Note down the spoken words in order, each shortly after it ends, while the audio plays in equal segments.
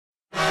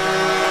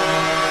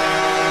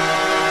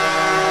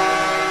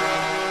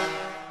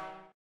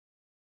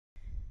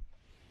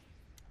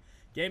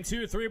Game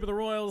 2, 3 for the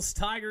Royals.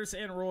 Tigers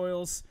and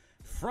Royals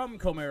from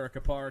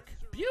Comerica Park.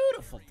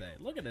 Beautiful day.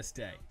 Look at this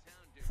day.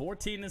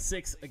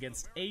 14-6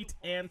 against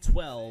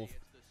 8-12.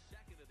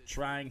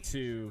 Trying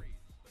to...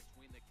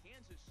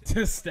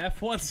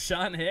 Steph wants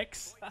Sean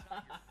Hicks?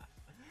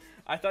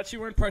 I thought you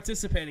weren't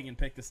participating in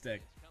Pick the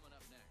Stick.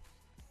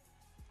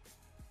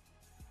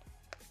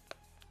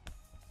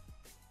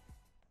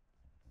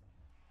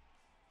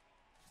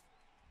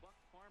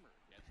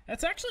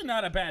 That's actually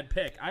not a bad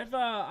pick. I've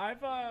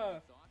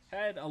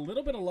had a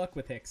little bit of luck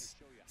with Hicks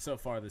so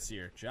far this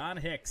year. John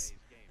Hicks,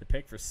 the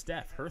pick for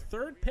Steph. Her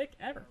third pick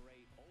ever.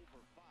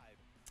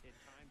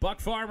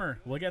 Buck Farmer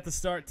will get the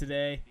start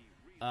today.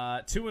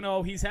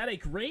 2-0. He's had a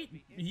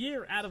great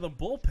year out of the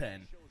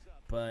bullpen,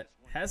 but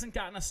hasn't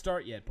gotten a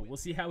start yet. But we'll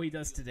see how he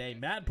does today.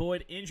 Matt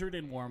Boyd injured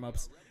in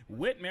warmups.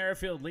 Whit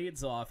Merrifield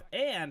leads off.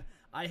 And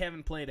I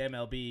haven't played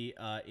MLB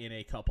in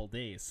a couple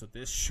days, so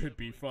this should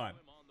be fun.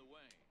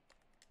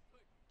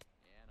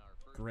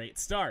 Great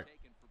start.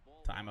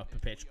 Time up the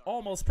pitch.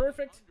 Almost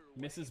perfect.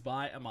 Misses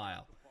by a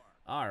mile.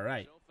 All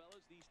right.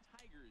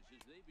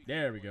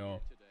 There we go.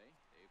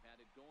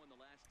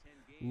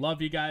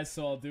 Love you guys,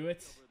 so I'll do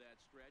it.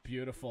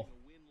 Beautiful.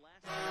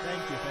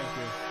 Thank you, thank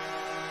you.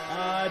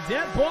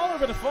 Dead Baller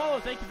with a follow.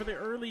 Thank you for the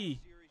early...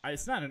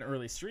 It's not an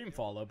early stream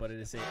follow, but it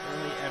is an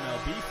early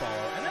MLB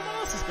follow. And then what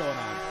else is going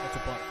on? That's a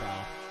butt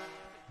foul.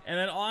 And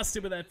then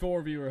Austin with that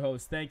 4-viewer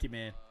host. Thank you,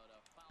 man.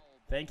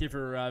 Thank you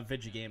for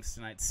Vigi Games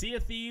tonight. Sea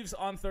of Thieves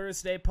on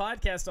Thursday.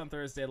 Podcast on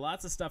Thursday.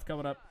 Lots of stuff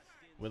coming up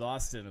with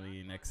Austin in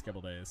the next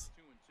couple days.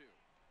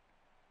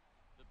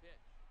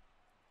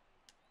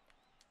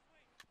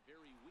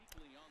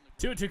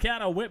 2-2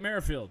 count on Whit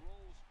Merrifield.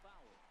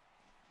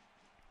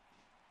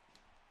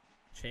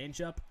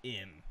 Change up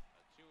in.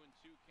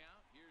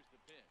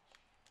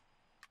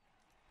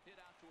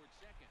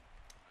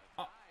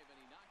 Oh,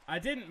 I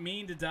didn't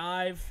mean to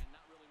dive.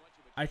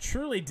 I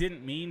truly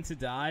didn't mean to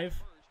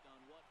dive.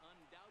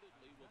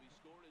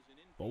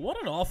 But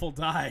what an awful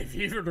dive,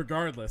 even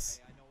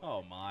regardless.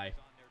 Oh, my.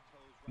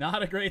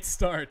 Not a great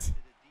start.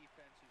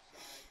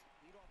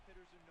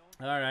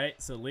 All right,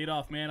 so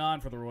leadoff man on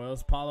for the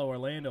Royals. Paulo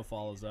Orlando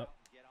follows up.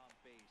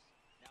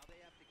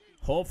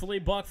 Hopefully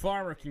Buck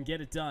Farmer can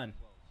get it done.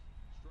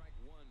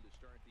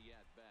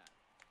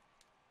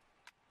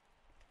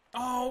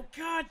 Oh,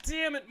 God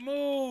damn it,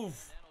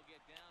 move.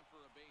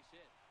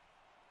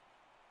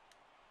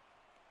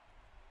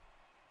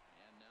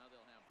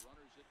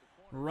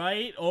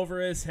 Right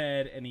over his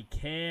head, and he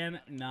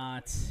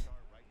cannot.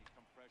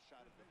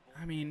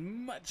 I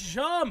mean,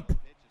 jump,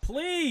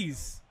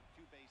 please.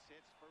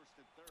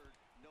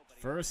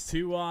 First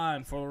 2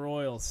 on for the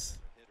Royals.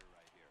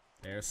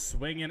 They're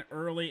swinging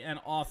early and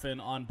often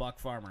on Buck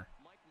Farmer.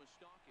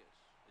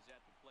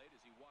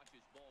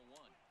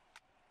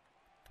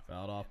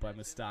 Fouled off by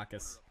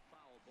Moustakis.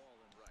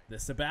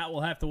 This the bat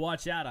we'll have to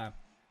watch out on.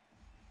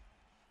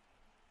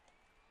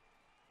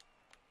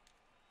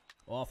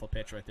 Awful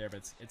pitch right there,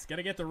 but it's going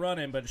to get the run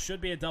in, but it should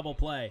be a double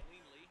play.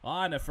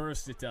 On to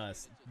first, it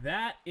does.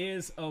 That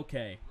is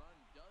okay.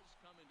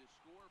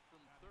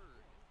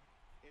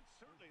 It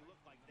certainly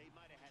looked like they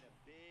might have had a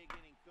big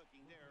inning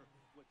cooking there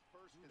with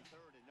first and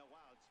third and no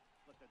outs,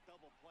 but the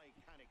double play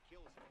kind of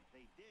kills it.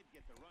 They did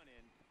get the run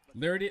in.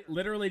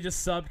 Literally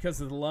just subbed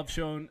because of the love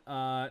shown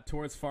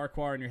towards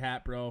Farquhar in your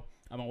hat, bro.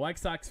 I'm a White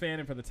Sox fan,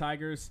 and for the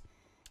Tigers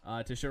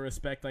to show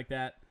respect like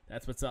that,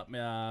 that's what's up,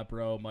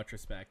 bro. Much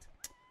respect.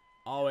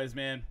 Always,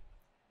 man.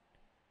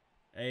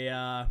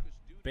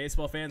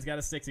 Baseball fans got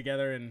to stick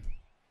together, and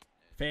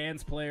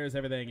fans, players,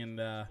 everything. And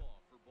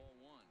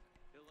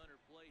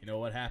you know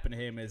what happened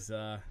to him is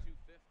it's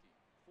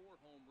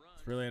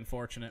really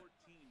unfortunate.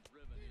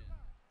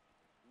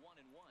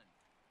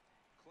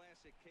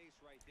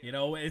 You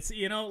know, it's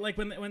like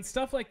when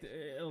stuff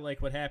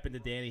like what happened to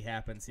Danny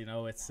happens. You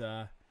know, it's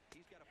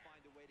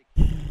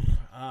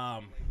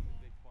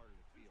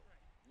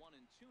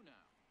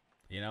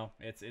you know,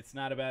 it's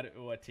not about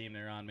what team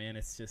they're on, man.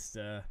 It's just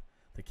the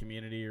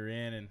community you're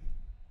in, and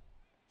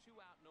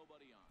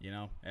you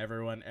know,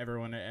 everyone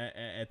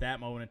at that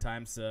moment in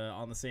time's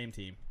on the same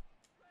team.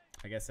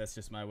 I guess that's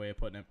just my way of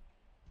putting it.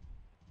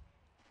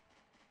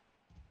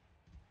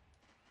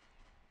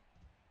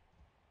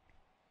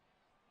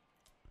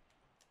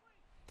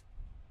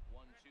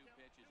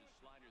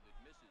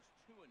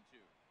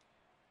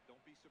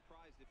 Don't be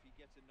surprised if he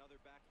gets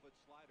another back foot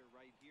slider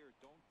right here.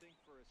 Don't think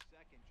for a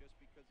second just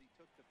because he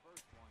took the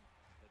first one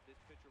that this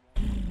pitcher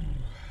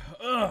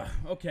won't.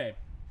 Okay.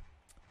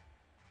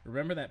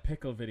 Remember that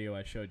pickle video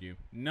I showed you?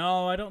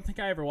 No, I don't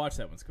think I ever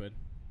watched that one, Squid.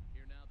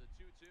 Here now the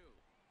 2-2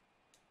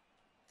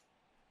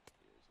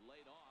 is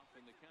laid off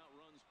and the count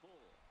runs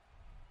full.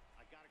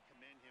 I got to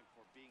commend him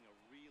for being a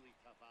really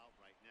tough out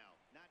right now.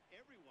 Not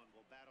everyone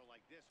will battle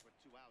like this with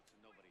 2 outs and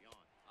nobody on.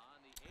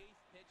 On the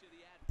 8th pitch of the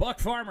at Buck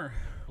Farmer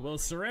will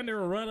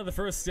surrender a run of the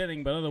first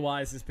inning, but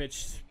otherwise has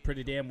pitched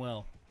pretty damn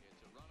well.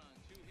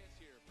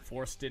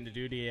 Forced into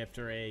duty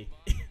after a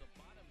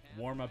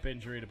warm-up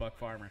injury to Buck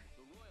Farmer.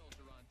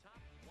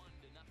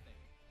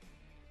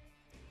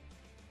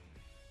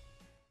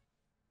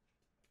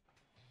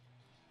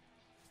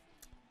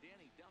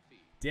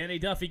 Danny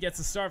Duffy gets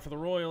a start for the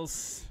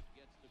Royals.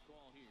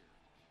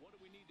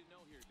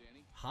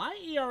 High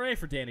ERA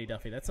for Danny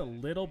Duffy. That's a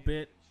little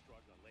bit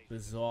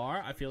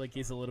bizarre. I feel like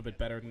he's a little bit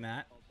better than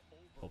that.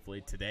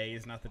 Hopefully today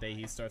is not the day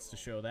he starts to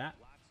show that.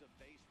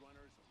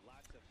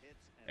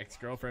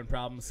 Ex-girlfriend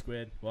problem,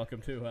 Squid.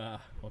 Welcome to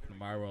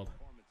my world.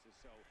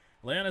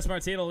 Leonis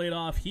Martino lead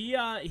off.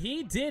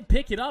 He did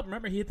pick it up.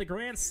 Remember, he hit the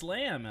grand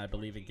slam, I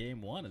believe, in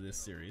game 1 of this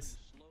series.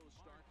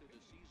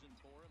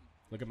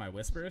 Look at my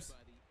whispers.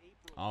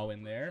 Oh,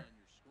 in there.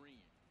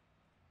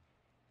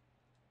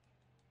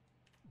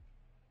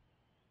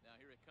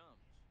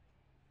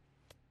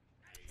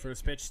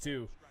 First pitch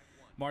to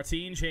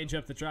Martin. Change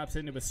up that drops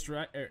into a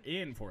strike,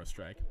 in for a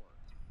strike.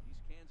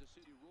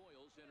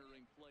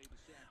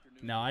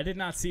 No, I did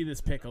not see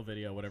this pickle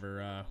video.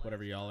 Whatever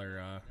y'all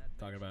are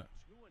talking about.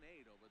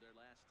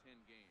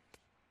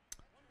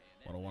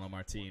 101 on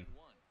Martin.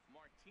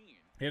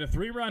 He had a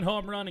 3-run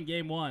home run in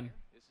game 1.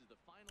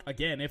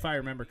 Again, if I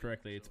remember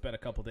correctly, it's been a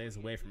couple days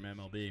away from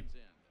MLB,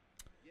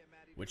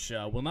 which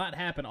will not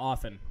happen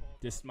often.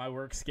 Just my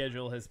work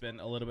schedule has been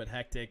a little bit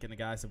hectic, and the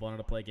guys have wanted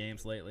to play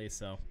games lately,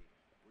 so.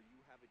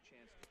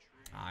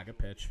 Good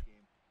pitch.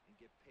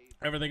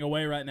 Everything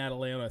away right now to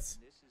Leonis.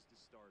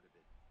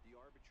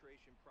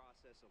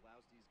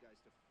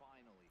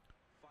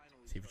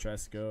 See if he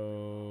tries to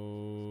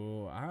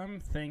go. I'm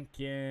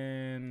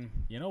thinking,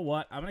 you know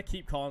what? I'm going to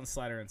keep calling the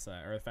slider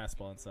inside, or the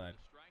fastball inside.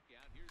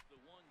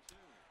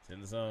 It's in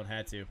the zone,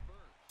 had to.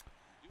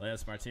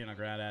 Leonis Martino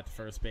ground out to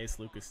first base.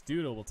 Lucas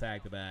Duda will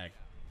tag the bag.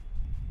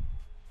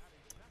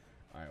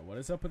 All right, what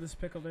is up with this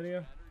pickle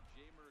video?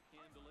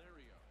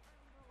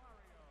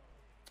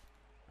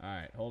 All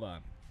right, hold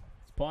on.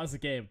 Let's pause the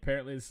game.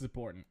 Apparently this is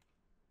important.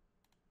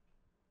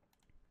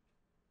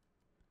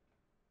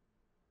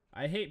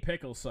 I hate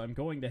pickles, so I'm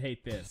going to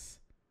hate this.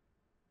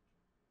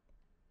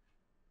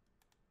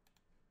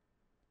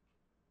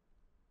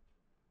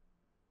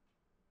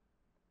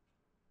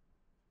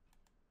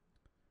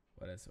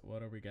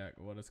 What are we got?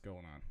 What is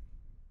going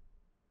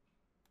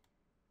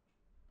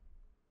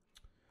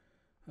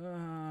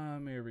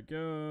on? Here we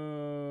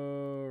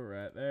go.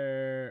 Right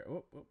there.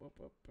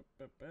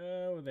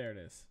 Oh, there it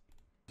is.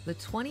 The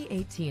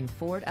 2018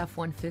 Ford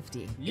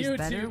F-150 is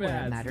better when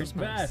it matters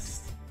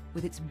most.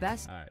 With its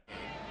best. All right.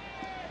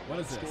 What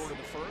is this? Score to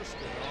the first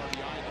and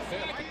RBI in the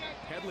fifth.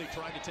 Headley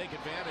trying to take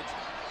advantage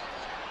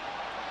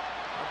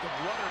of the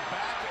runner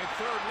back at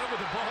third. Remember,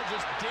 the ball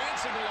just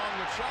dancing along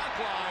the chalk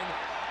line,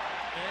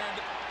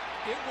 and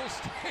it will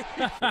stay.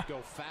 If it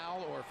go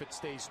foul or if it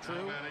stays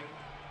true.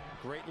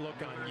 Great look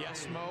on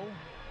Yesmo.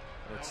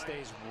 It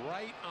stays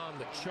right on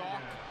the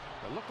chalk.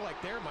 It looked like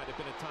there might have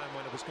been a time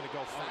when it was going to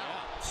go foul.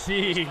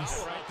 Jeez.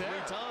 Foul right there.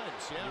 3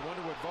 times. Yeah. You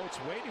wonder what Vogt's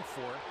waiting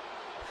for.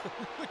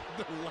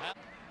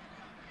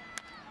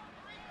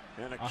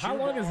 How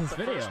long is this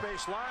video? First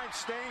base line,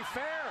 staying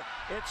fair.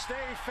 It's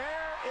staying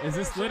fair. Is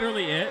this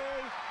literally it?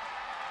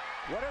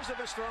 What is it,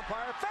 Mr.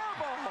 Umpire? Foul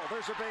ball.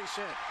 There's a base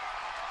hit.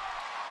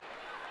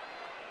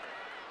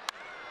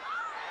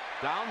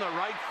 Down the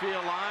right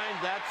field line,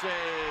 that's a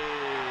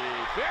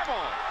fair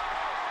ball.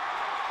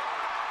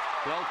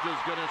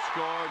 Belcher's going to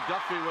score.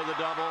 Duffy with a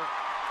double.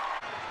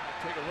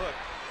 Take a look.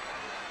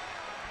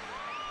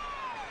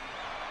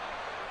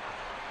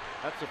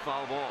 That's a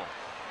foul ball.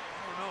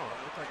 I don't know.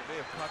 It looked like it may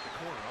have caught the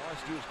corner. All I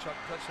has to do is touch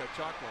that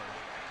chalk line.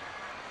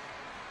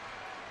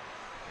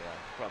 Yeah,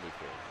 probably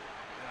fair.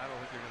 I don't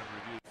think they're going to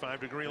review.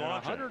 5-degree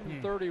launch.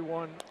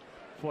 131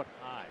 foot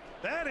high.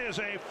 That is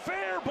a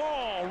fair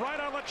ball right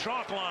on the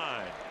chalk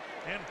line,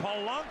 and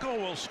Polanco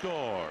will score.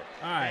 All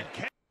right,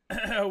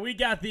 we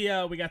got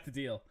the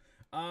deal.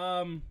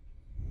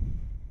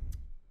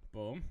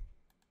 Boom.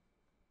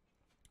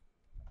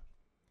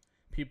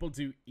 People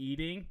do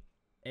eating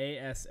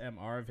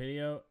ASMR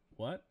video.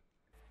 What?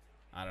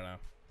 I don't know.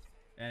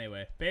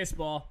 Anyway,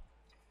 baseball.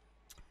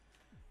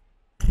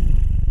 Ready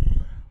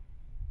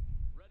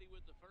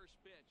with the first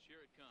pitch.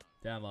 Here it comes.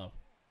 Down low.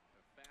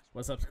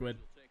 What's up, Squid?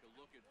 Take a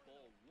look at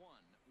ball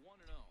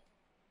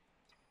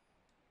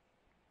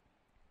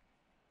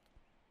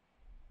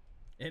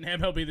 1-1-0. In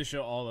MLB The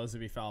Show, all those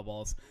would be foul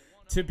balls.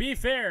 To be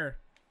fair.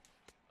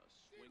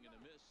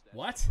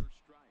 What?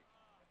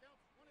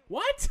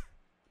 What?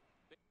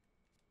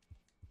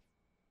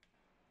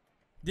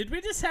 Did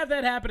we just have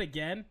that happen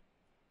again?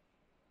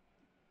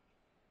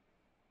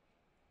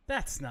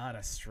 That's not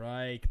a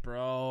strike,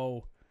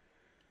 bro.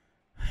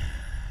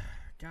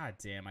 God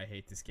damn, I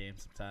hate this game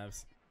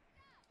sometimes.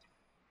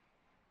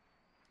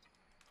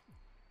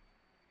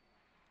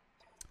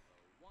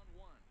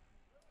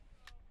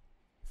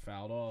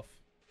 Fouled off.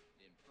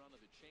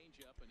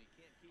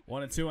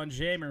 1-2 on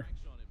Jamer.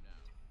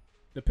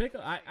 The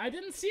pickle. I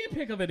didn't see a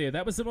pickle video.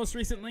 That was the most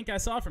recent link I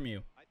saw from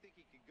you. I think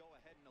he can go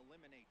ahead and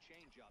eliminate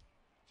changeup.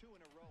 2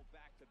 in a row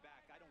back to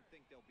back. I don't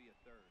think there'll be a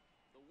third.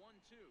 The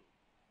 1-2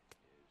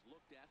 is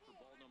looked at for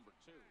ball number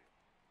 2.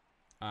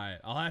 All right,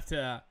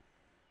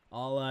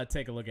 I'll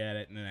take a look at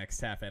it in the next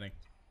half inning.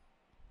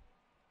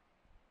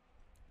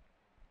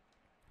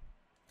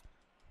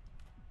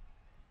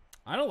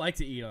 I don't like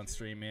to eat on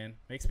stream, man.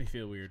 Makes me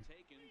feel weird.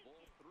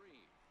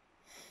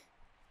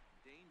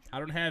 I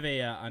don't have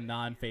a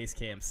non-face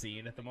cam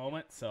scene at the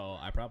moment, so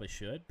I probably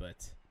should, but,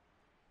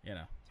 you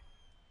know.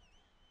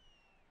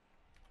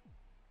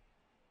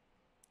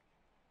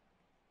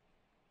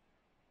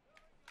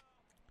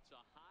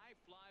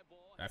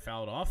 I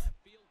fouled off?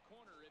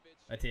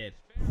 I did.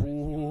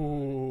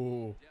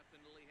 Ooh.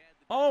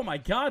 Oh my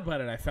God, why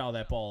did I foul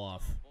that ball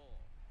off?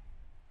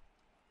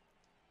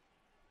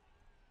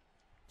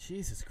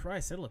 Jesus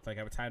Christ, that looked like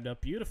I was timed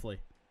up beautifully.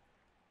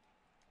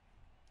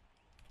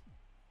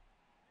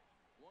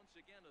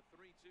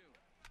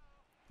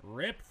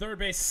 Rip, third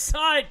base,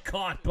 side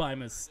caught by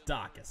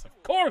Moustakas.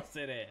 Of course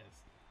it is.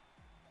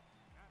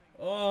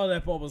 Oh,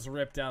 that ball was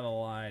ripped down the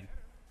line.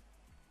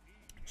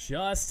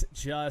 Just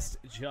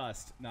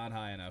not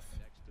high enough.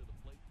 Next to the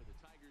plate for the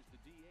Tigers, the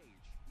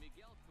DH,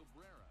 Miguel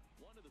Cabrera,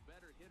 one of the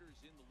better hitters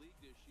in the league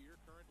this year,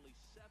 currently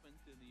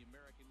 7th in the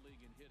American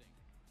League in hitting.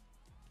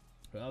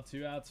 Well,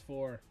 2 outs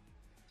for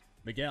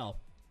Miguel.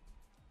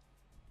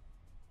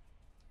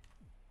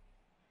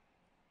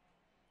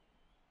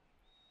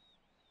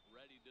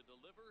 Ready to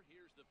deliver.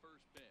 Here's the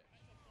first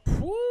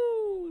pitch.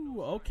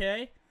 Woo!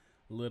 Okay.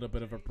 A little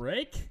bit of a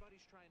break.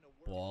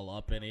 Ball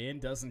up and in.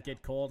 Doesn't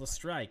get called a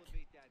strike.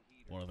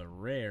 One of the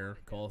rare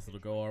calls that'll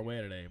go our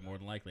way today, more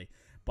than likely.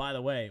 By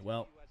the way,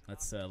 well,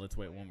 let's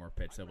wait one more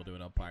pitch, then we'll do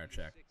an umpire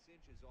check.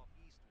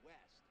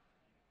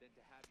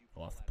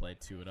 Off the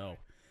plate, 2-0.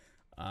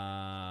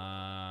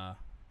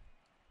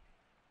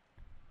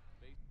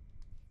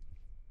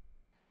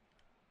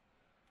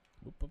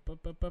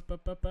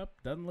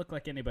 Doesn't look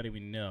like anybody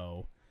we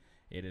know.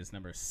 It is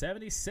number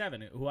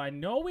 77, who I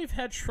know we've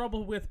had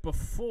trouble with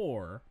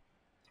before.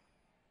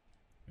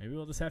 Maybe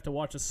we'll just have to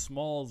watch a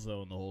small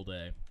zone the whole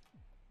day.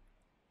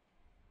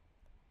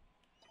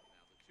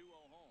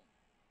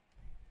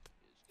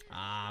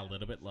 A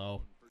little bit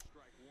low.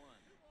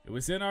 It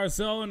was in our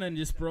zone and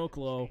just broke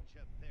low.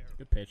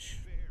 Good pitch.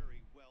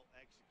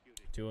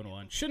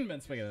 2-1. Shouldn't have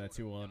been swinging at that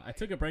 2-1. I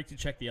took a break to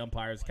check the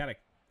umpires. Kind of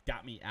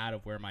got me out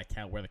of where the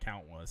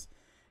count was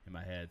in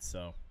my head.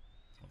 So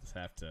we'll just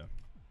have to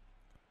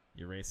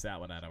erase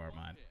that one out of our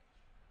mind.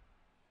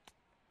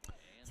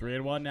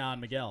 3-1 now,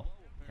 and Miguel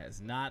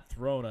has not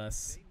thrown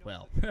us,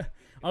 well,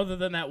 other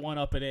than that one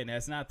up and in,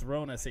 has not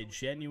thrown us a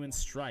genuine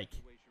strike.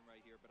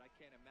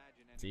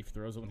 Let's see if he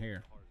throws one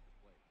here.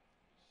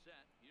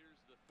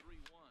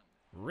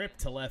 Rip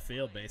to left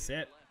field, base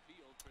hit.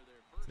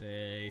 It's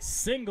a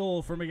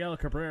single for Miguel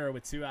Cabrera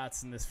with 2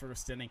 outs in this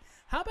first inning.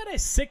 How about a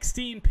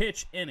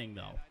 16-pitch inning,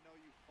 though?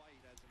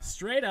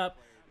 Straight up,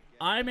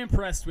 I'm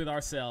impressed with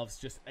ourselves.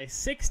 Just a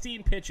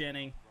 16-pitch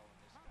inning.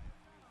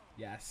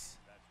 Yes.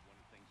 That's one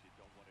of the things you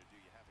don't want to do.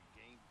 You have a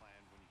game plan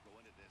when you go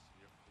into this.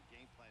 The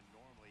game plan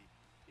normally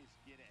is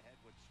get ahead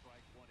with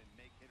strike one and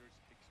make hitters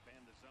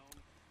expand the zone.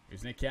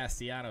 Here's Nick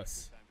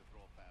Castellanos. Time to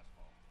throw a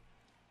fastball.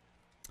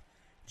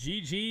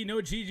 GG, no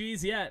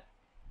GGs yet.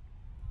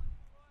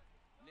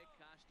 Nick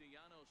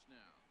Castellanos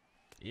now.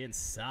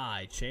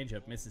 Inside,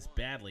 changeup misses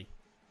badly.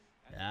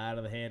 Out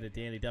of the hand of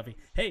Danny Duffy.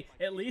 Hey,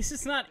 at least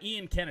it's not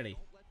Ian Kennedy.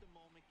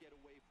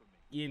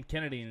 Ian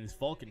Kennedy and his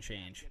Vulcan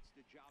change.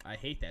 I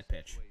hate that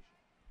pitch.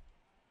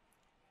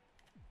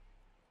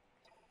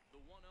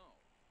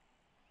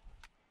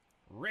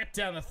 Ripped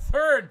down the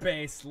third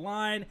base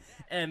line,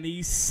 and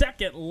the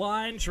second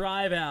line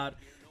drive out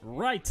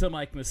right to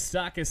Mike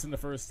Moustakas in the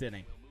first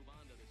inning.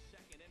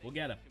 We'll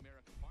get him.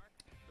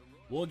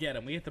 We'll get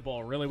him. We hit the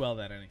ball really well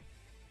that inning.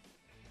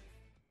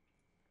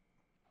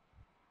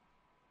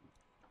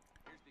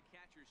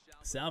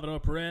 Salvador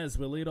Perez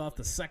will lead off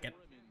the second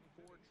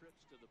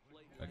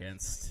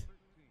against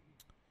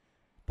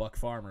Buck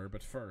Farmer,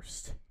 but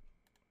first,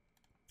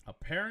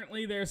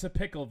 apparently there's a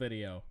pickle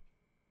video.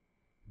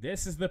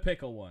 This is the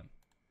pickle one.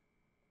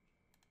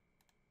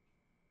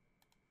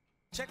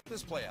 Check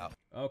this play out.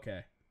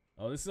 Okay.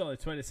 Oh, this is only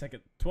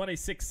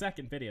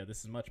 26-second video.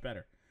 This is much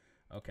better.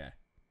 Okay.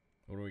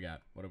 What do we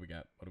got? What do we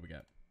got? What do we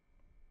got?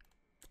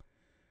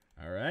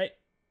 All right.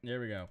 There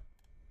we go.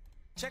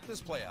 Check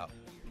this play out.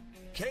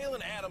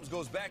 Kaylin Adams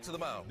goes back to the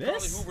mound. This?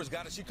 Carly Hoover's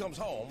got it. She comes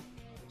home.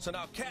 So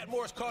now Kat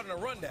Moore's caught in a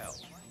rundown.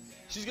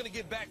 She's going to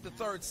get back to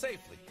third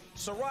safely.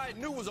 Sarai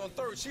New was on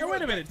third. She Hey, wait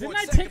a runs minute. back Didn't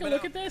towards I take a second,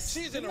 look but at this?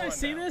 She's in Didn't a I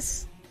see rundown.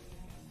 this?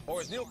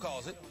 Or as Neil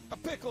calls it, a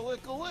pickle,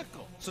 ickle,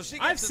 ickle. So she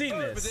gets I've to seen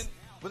third, this.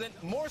 But then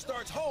Moore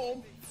starts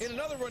home in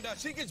another rundown.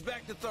 She gets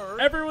back to third.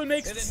 Everyone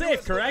makes and it then safe, New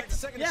has to go back correct? to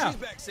second, Yeah. and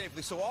she's back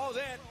safely. So all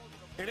that,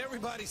 and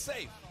everybody's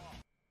safe.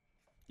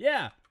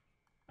 Yeah.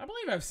 I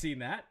believe I've seen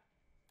that.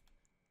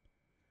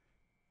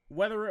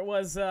 Whether it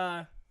was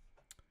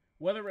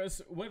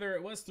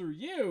through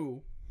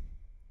you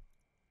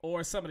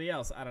or somebody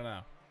else, I don't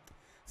know.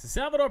 So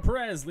Salvador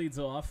Perez leads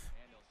off.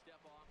 And he'll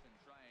step off and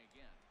try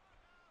again.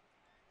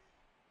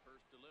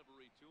 First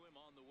delivery to him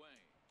on the way.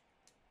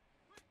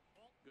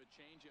 Good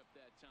changeup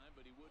that time,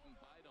 but he wouldn't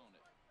bite on it.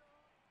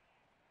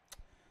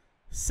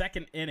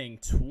 Second inning,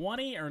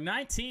 20 or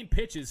 19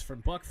 pitches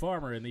from Buck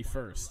Farmer in the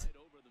first. Right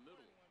over the middle.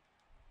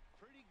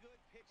 Pretty good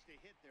pitch to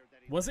hit there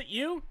that he Was it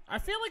you? I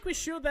feel like we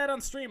showed that on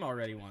stream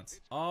already once.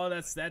 Oh,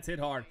 that's hit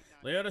hard.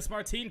 Leonis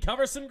Martin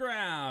covers some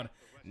ground.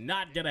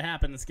 Not going to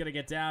happen. It's going to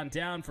get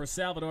down for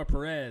Salvador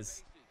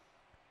Perez.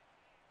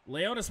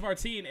 Leonis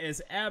Martin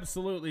is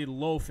absolutely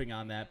loafing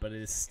on that, but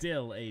it is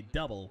still a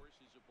double.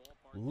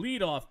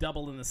 Leadoff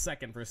double in the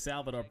second for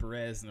Salvador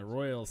Perez and the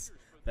Royals.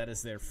 That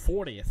is their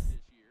 40th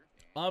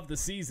of the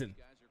season.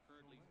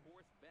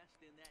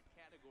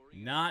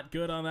 Not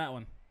good on that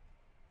one.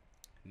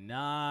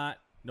 No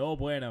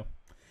bueno.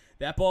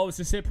 That ball was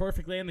just hit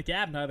perfectly in the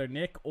gap. Neither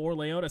Nick or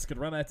Leonis could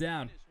run that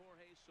down.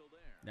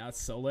 Now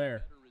it's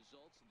Soler.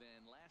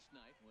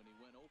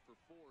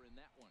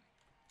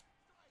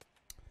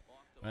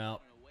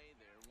 Well,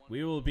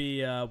 we will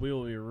be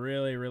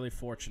really, really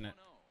fortunate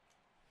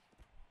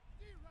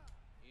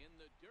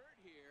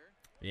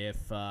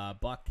if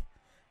Buck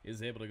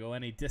is able to go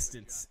any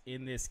distance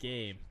in this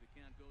game.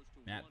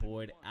 Matt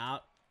Boyd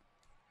out.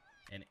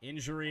 An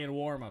injury in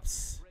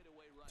warm-ups.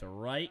 To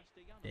right.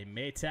 They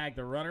may tag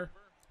the runner.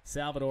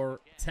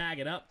 Salvador tag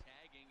it up.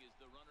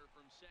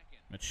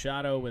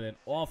 Machado with an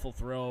awful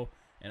throw.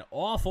 An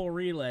awful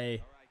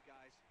relay.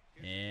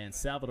 And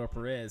Salvador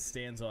Perez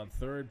stands on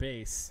third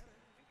base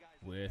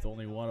with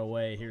only one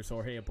away. Here's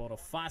Jorge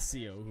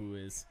Bonifacio, who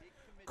is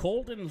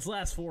cold in his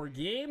last 4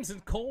 games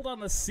and cold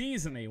on the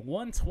season. A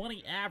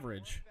 120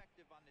 average.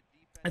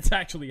 That's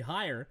actually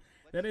higher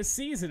than his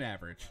season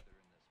average.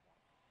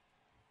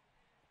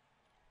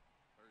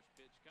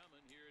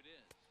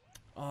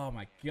 Oh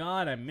my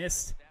God, I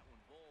missed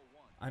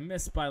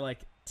by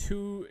like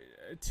two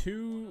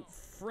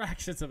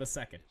fractions of a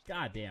second.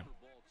 God damn.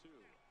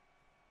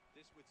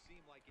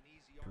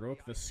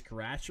 Broke the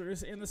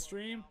scratchers in the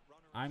stream?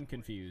 I'm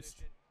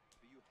confused.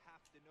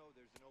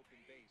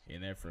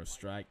 In there for a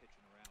strike.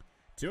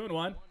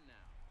 2-1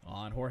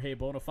 on Jorge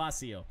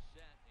Bonifacio.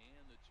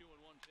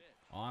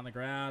 On the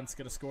ground, it's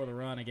going to score the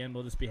run. Again,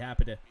 we'll just be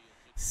happy to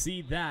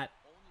see that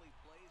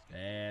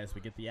as we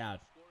get the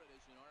out.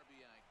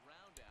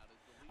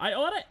 I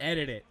ought to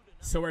edit it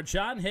so where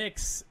John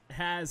Hicks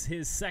has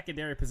his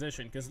secondary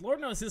position, because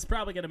Lord knows he's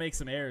probably going to make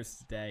some errors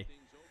today.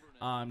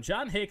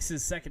 John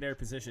Hicks' secondary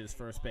position is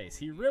first base.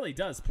 He really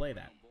does play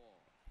that.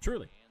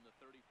 Truly.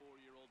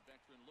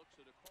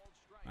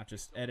 Not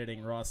just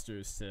editing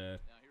rosters to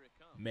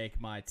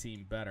make my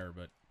team better,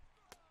 but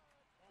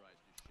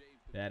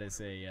that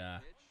is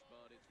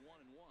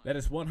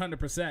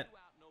 100%.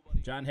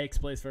 John Hicks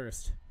plays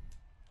first.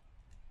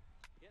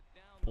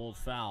 Pulled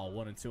foul,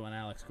 1-2 on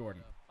Alex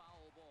Gordon.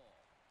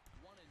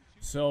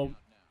 So,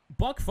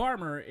 Buck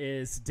Farmer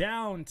is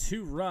down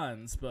 2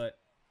 runs, but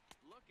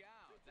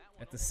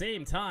at the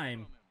same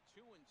time,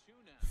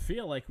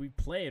 feel like we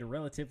played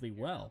relatively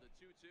well.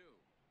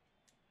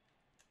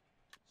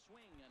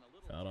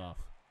 Fouled off.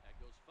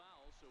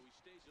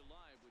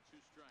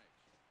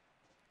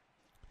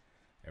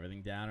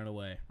 Everything down and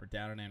away. Or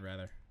down and in,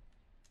 rather.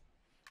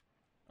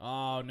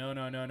 Oh, no.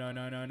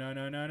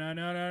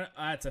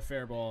 That's a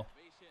fair ball.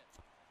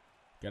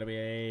 Gotta be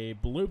a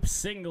bloop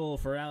single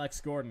for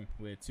Alex Gordon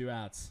with 2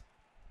 outs.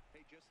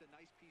 Hey, just a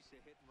nice piece of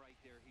hitting right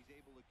there. He's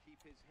able to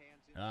keep his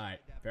hands All right,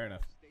 that fair ball,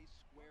 enough. stay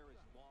square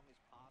as long as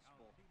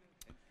possible,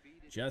 and feed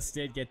it Just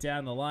did get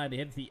down the line. They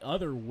hit it the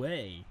other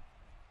way.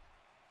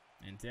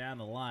 And down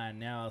the line,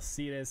 now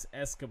Alcides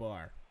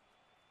Escobar.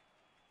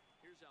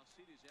 Here's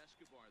Alcides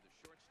Escobar, the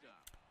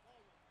shortstop.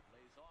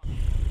 Lays off.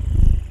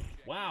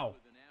 Wow.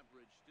 With an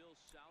average still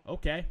south of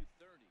Okay.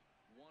 230.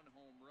 1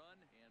 home run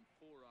and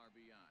 4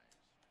 RBIs.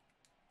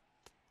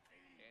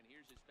 And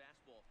here's his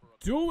fastball for a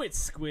Do it,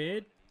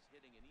 Squid. He's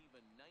hitting an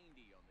even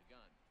 90 on the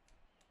gun.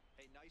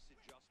 a nice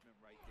adjustment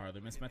right there.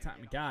 Hardly missed my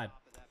time. God.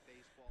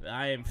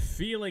 I am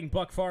feeling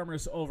Buck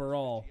Farmers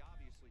overall. He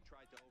obviously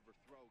tried to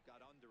overthrow,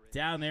 got under it.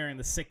 Down there in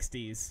the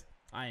 60s.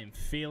 I am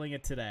feeling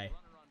it today.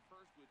 Runner on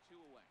first with 2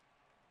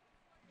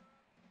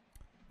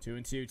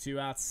 away. 2-2, 2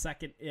 outs,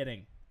 second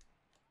inning.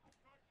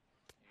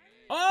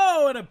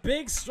 Oh, and a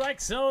big strike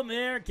zone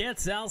there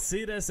gets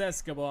Alcides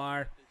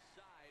Escobar.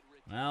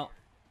 Well,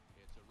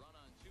 It's a run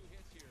on 2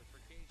 hits here for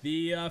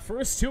Casey. the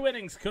first 2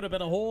 innings could have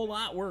been a whole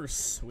lot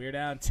worse. We're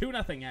down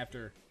 2-0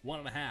 after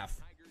 1.5. Tigers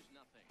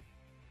nothing.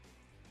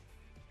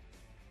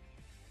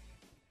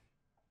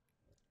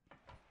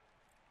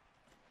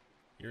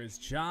 Here is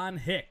John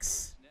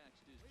Hicks.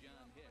 Next is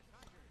John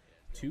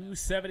Hicks.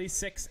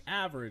 276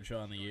 average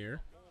on the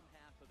year. Home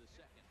half of the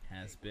second.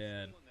 Has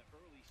been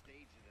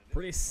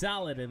pretty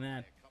solid in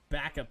that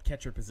backup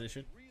catcher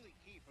position. Really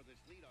key for this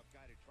leadoff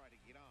guy to try to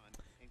get on.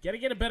 And Got to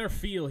get a better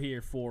feel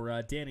here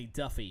for Danny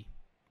Duffy.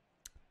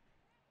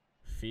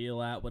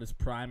 Feel out what his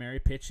primary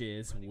pitch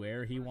is,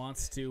 where he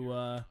wants to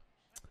throw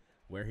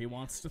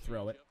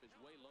it. Up is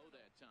way low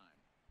that time.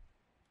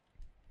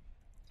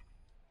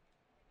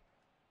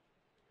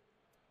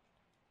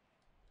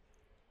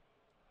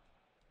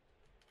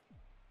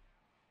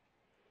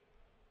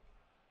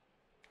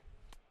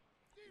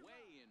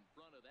 Way in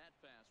front of that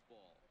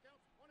fastball.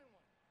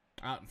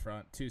 Out in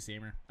front,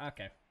 2-seamer.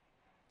 Okay.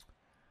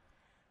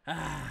 All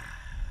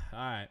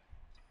right.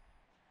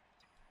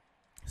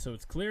 So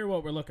it's clear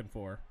what we're looking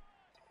for.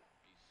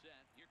 He's set.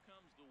 Here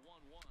comes the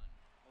 1-1.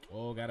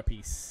 Oh, got a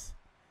piece.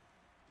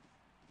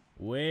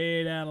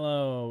 Way down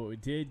low. We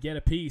did get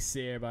a piece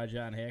here by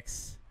John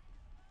Hicks.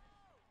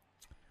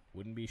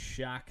 Wouldn't be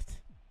shocked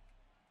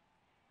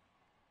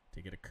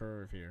to get a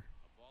curve here.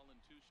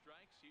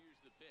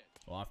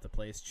 Off the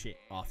place.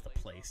 Off the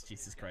place.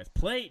 Jesus Christ.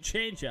 Plate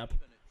changeup.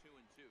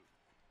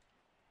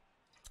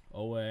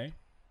 Away.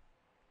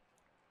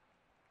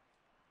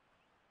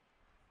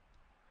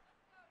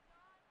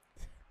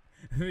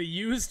 The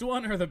used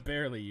one or the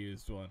barely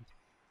used one?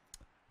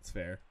 It's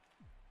fair.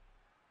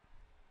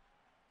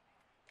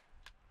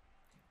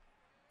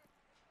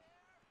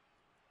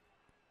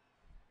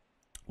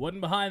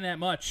 Wasn't behind that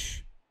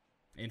much.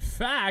 In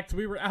fact,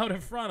 we were out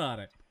in front on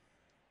it.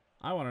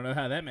 I want to know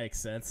how that makes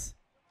sense.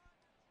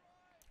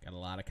 Got a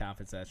lot of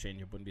confidence that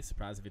changeup. Wouldn't be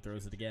surprised if he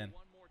throws it again.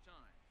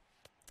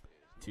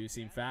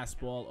 Two-seam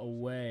fastball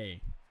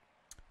away.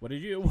 What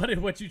did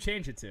you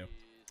change it to?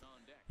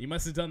 You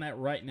must have done that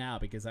right now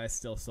because I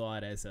still saw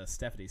it as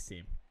Stephanie's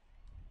team.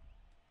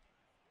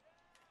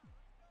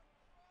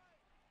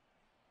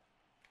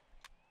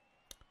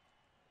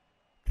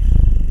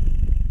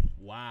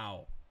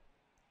 Wow.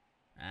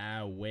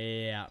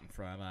 Way out in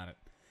front on it.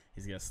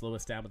 He's going to slow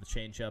us down with the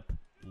changeup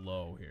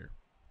low here.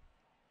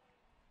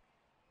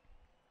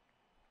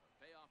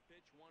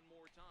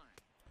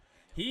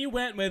 He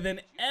went with an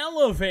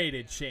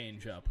elevated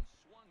changeup.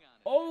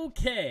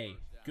 Okay.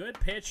 Good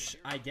pitch,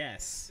 I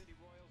guess.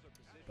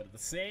 But at the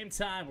same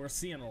time, we're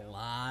seeing a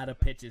lot of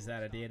pitches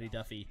out of Danny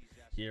Duffy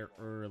here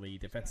early.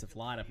 Defensive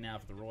lineup now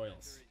for the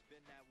Royals.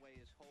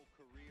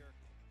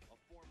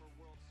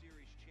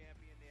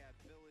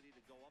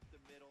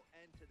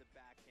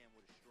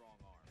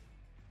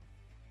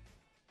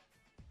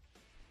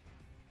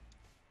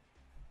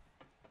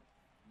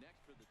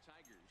 Next for the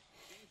Tigers,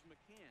 James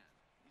McCann.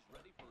 He's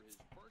ready for his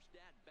first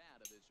at-bat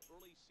of his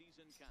early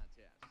season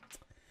contest.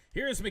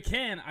 Here's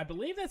McCann. I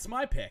believe that's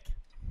my pick.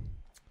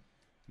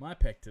 My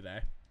pick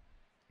today.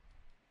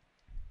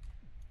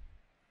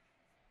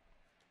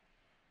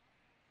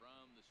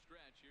 From the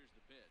stretch, here's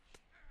the pitch.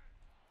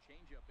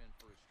 Change up in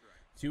for a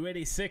strike.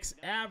 286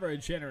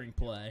 average entering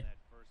play.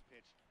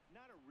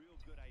 Not a real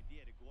good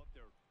idea to go up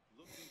there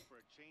looking for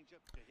a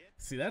changeup to hit.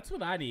 See, that's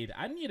what I need.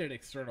 I need an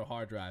external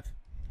hard drive.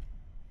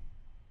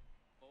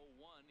 0-1,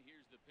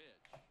 here's the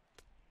pitch.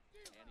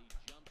 And he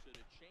jumps at a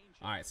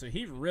changeup. All right, so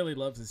he really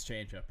loves his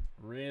changeup.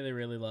 Really,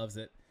 really loves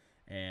it.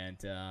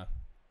 And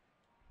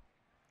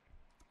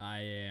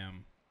I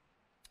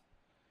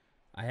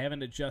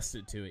haven't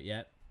adjusted to it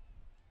yet.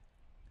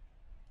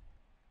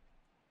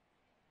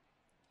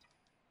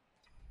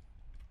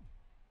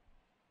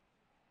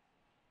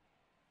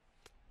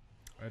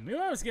 I knew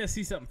I was going to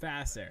see something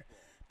fast there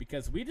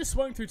because we just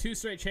swung through two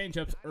straight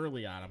changeups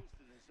early on him.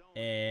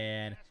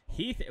 And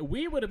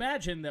we would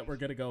imagine that we're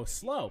going to go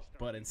slow,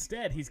 but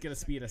instead he's going to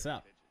speed us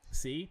up.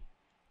 See?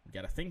 We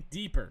got to think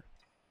deeper.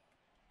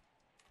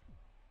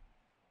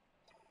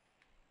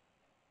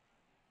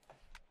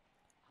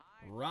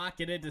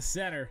 Rocket into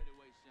center,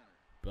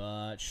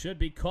 but should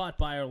be caught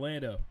by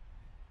Orlando.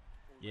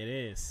 It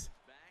is.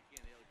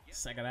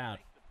 Second out.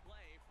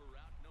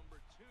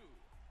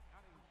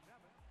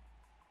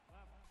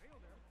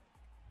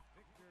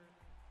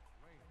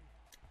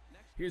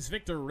 Here's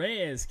Victor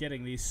Reyes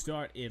getting the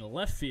start in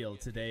left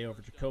field today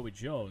over Jacoby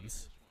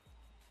Jones.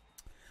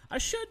 I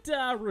should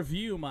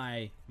review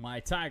my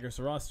Tigers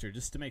roster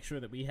just to make sure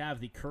that we have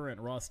the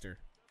current roster.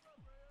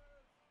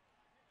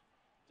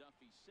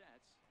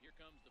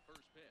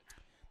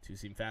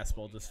 Two-seam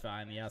fastball just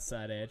fine, the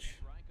outside edge.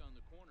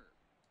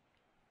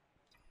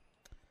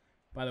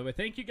 By the way,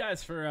 thank you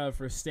guys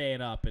for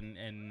staying up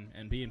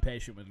and being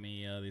patient with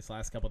me these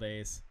last couple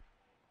days.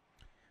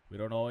 We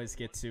don't always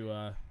get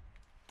to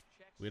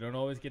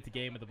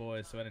game with the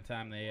boys, so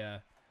anytime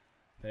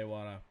they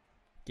want a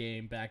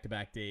game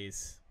back-to-back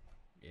days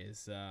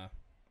is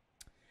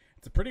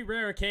it's a pretty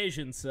rare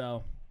occasion.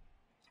 So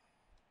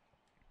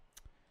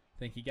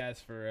thank you guys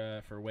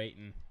for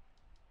waiting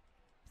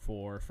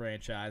for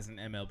franchise and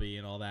MLB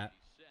and all that.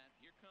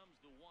 Here comes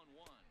the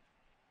 1-1.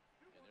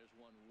 And there's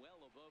one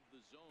well above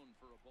the zone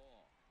for a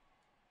ball.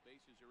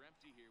 Bases are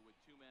empty here with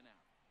two men out.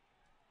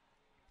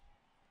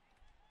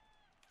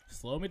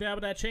 Slow me down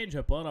with that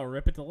changeup, bud. I'll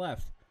rip it to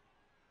left.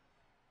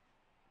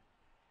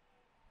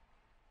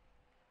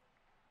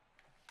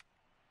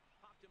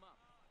 Popped him up.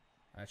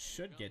 That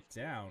should get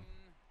down.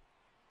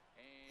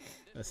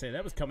 Let's say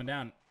that was coming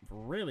down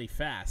really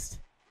fast.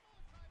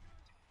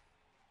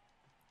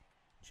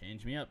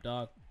 Change me up,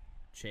 dog.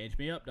 Change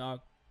me up,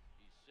 dog.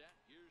 He's set.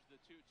 Here's the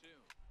 2-2.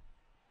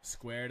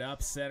 Squared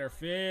up center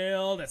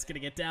field. That's going to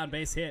get down.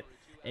 Base hit.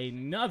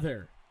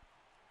 Another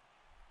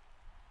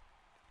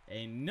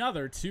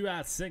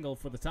two-out single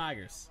for the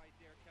Tigers.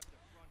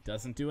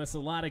 Doesn't do us a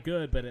lot of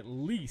good, but at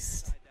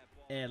least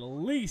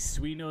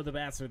we know the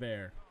bats are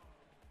there.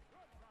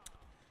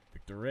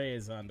 Victor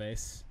Reyes on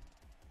base.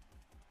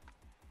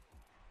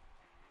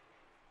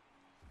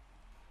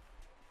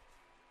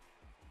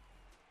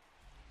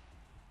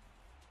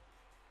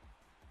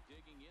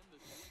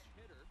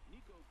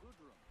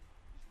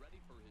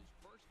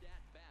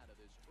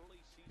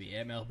 The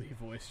MLB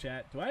voice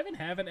chat. Do I even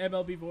have an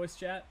MLB voice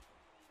chat?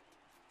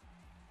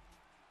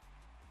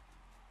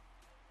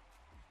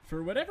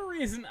 For whatever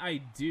reason,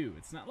 I do.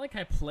 It's not like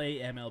I play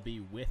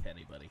MLB with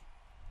anybody.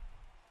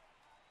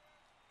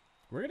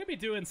 We're gonna be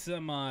doing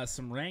some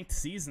ranked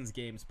seasons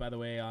games, by the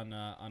way,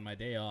 on my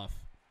day off.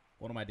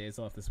 One of my days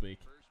off this week.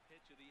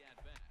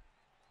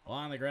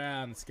 On the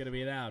ground, it's gonna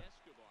be an out.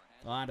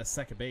 On to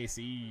second base,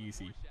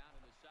 easy.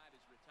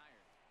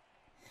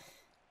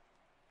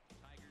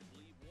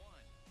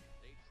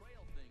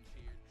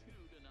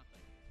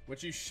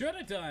 What you should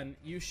have done,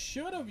 you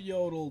should have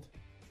yodeled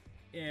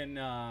in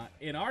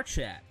our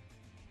chat.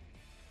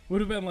 Would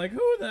have been like,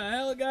 who the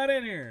hell got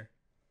in here?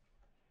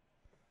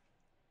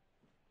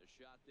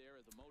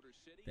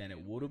 Then it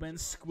would have been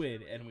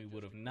Squid, and we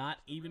would have not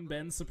even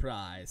been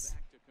surprised.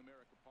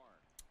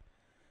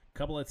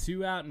 Couple of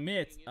 2-out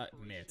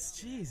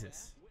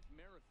Jesus.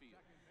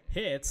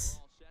 Hits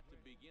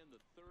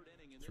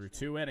through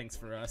 2 innings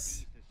for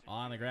us.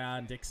 On the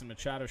ground, Dixon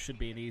Machado should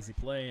be an easy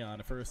play. On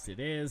the first, it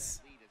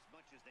is.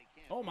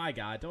 Oh my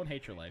God! Don't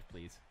hate your life,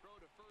 please.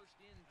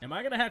 Am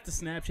I gonna have to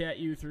Snapchat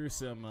you through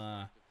some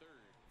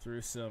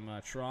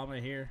trauma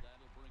here?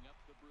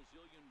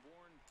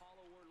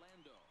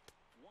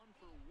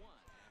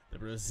 The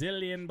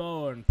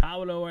Brazilian-born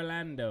Paulo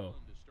Orlando.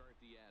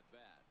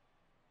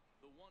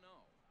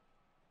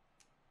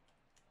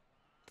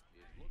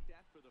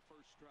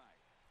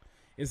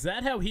 Is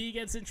that how he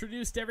gets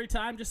introduced every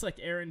time? Just like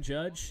Aaron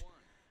Judge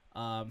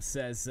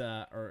says,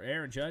 or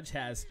Aaron Judge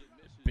has,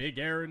 Big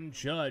Aaron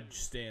Judge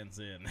stands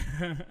in.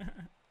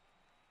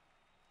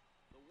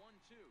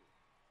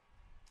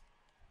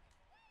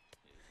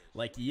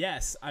 Like,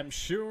 yes, I'm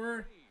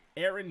sure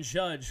Aaron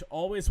Judge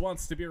always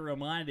wants to be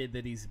reminded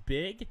that he's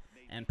big,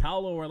 and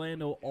Paulo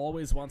Orlando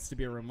always wants to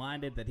be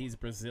reminded that he's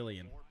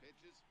Brazilian.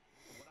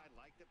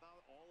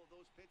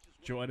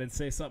 Join and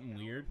say something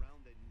weird.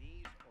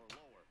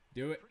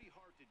 Do it.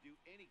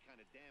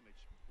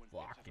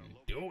 Fucking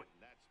do it.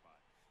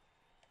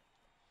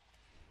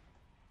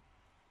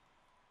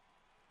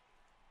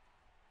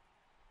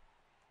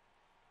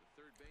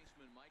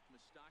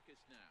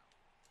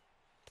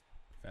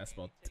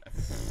 Fastball.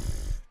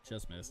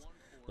 Just missed.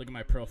 Look at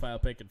my profile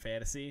pick in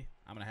fantasy.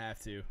 I'm going to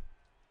have to.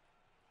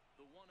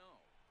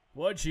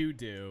 What'd you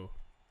do?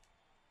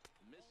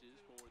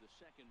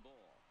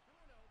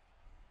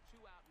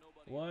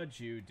 What'd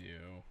you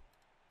do?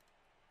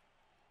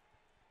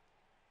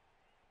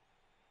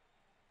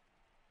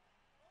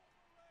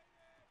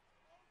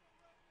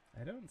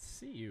 I don't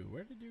see you.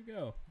 Where did you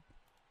go?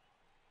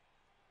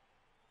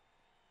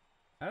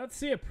 I don't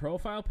see a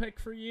profile pic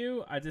for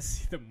you. I just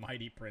see the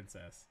Mighty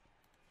Princess.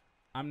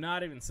 I'm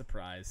not even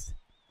surprised.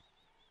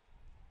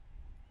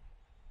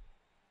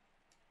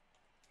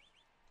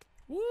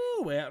 Woo!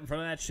 Way out in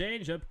front of that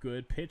changeup.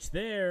 Good pitch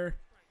there.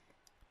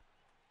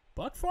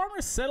 Buck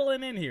Farmer's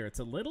settling in here. It's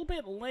a little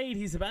bit late.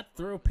 He's about to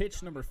throw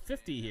pitch number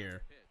 50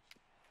 here.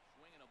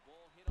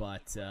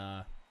 But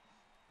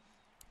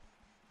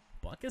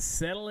Buck is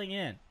settling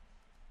in.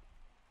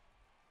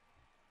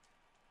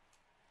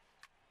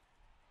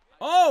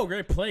 Oh,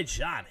 great play,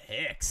 John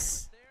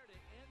Hicks.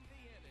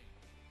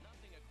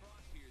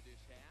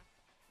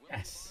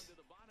 Yes.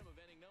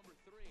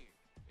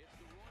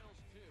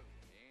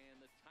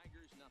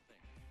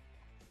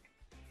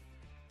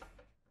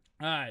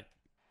 All right.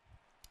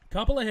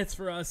 Couple of hits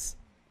for us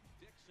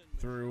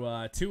through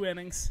 2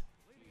 innings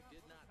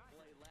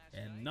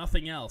and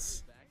nothing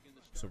else.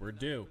 So we're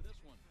due.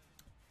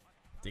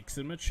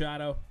 Dixon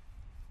Machado.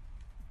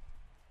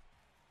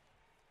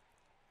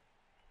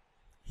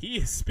 He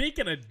is,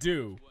 speaking of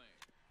due,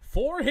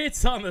 4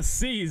 hits on the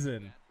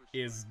season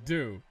is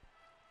due.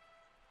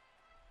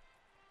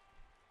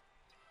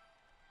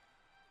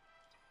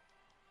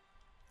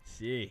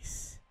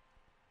 Jeez.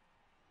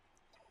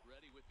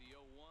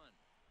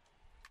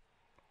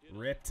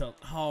 Rip to,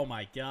 oh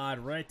my God,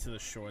 right to the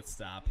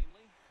shortstop.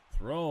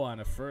 Throw on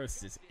a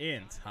first is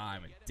in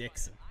time, and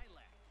Dixon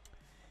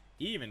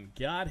even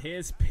got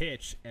his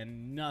pitch,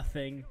 and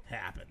nothing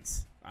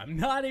happens. I'm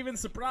not even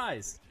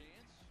surprised.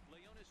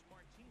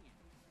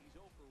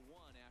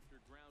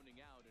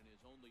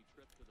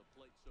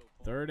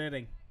 Third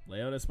inning.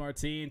 Leonis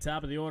Martin,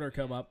 top of the order,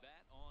 come up.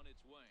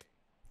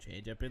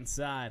 Change up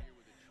inside.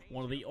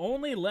 One of the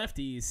only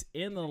lefties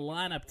in the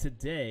lineup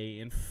today.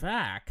 In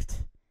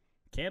fact,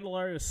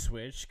 Candelario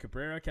switch,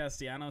 Cabrera,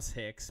 Castellanos,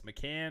 Hicks,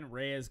 McCann,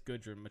 Reyes,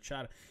 Goodrum,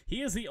 Machado.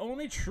 He is the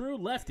only true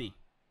lefty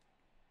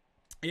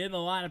in the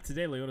lineup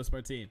today, Leonis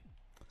Martin.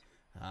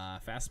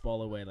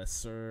 Fastball away.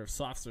 Let's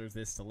soft serve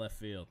this to left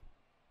field.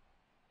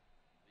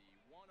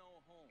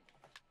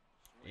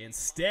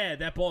 Instead,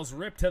 that ball's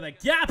ripped to the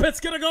gap.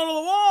 It's going to go to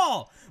the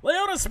wall.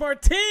 Leonis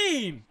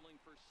Martin.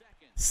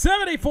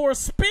 74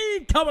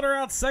 speed coming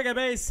around second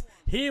base.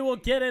 He will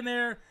get in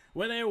there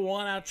with a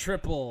 1-out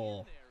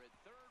triple.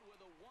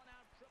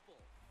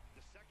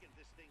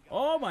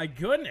 Oh, my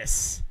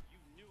goodness.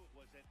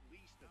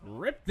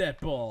 Ripped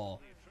that ball.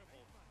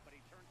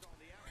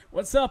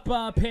 What's up,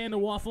 Panda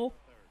Waffle?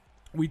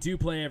 We do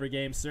play every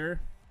game, sir.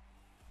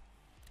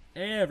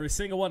 Every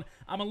single one.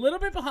 I'm a little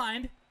bit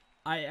behind.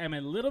 I am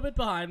a little bit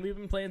behind. We've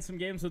been playing some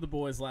games with the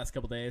boys the last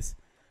couple days,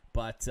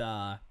 but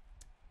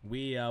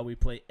we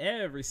play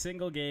every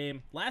single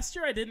game. Last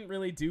year I didn't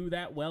really do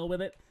that well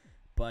with it,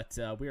 but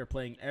we are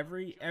playing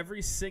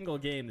every single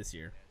game this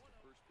year.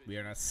 We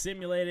are not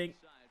simulating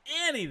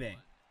anything.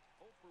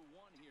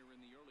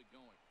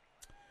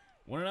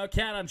 1-0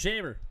 count on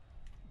Jamer.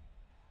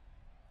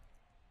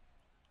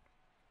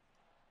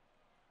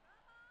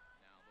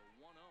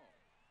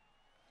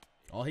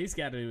 All he's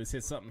got to do is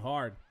hit something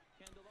hard,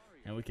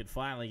 and we can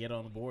finally get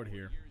on the board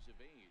here.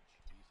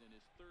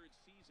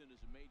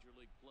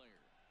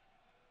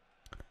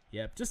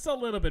 Yep, just a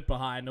little bit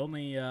behind.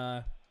 Only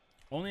a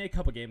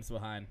couple games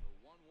behind.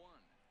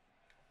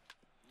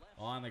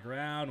 On the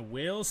ground,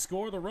 will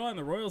score the run.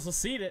 The Royals will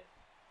seed it.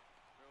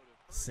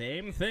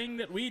 Same thing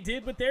that we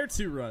did with their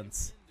 2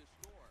 runs.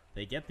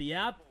 They get the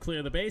out,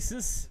 clear the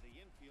bases.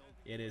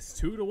 It is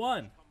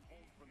 2-1.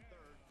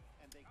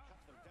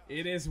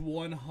 It is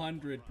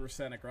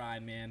 100% a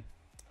grind, man.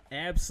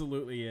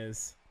 Absolutely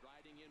is.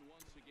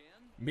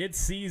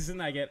 Mid-season,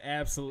 I get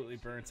absolutely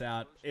burnt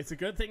out. It's a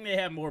good thing they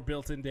have more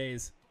built-in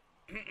days.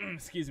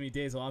 Excuse me,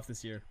 days off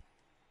this year.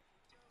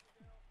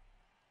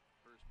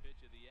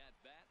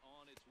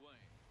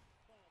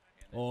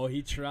 Oh,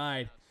 he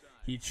tried.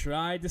 He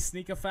tried to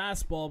sneak a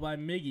fastball by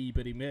Miggy,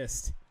 but he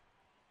missed.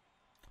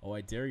 Oh,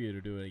 I dare you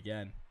to do it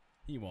again.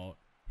 He won't.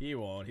 He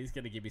won't. He's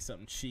going to give me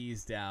something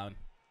cheese down.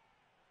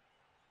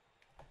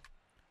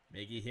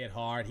 Miggy hit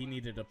hard. He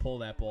needed to pull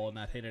that ball and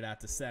not hit it out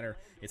to center.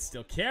 It's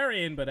still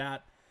carrying, but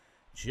out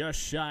just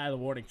shy of the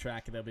warning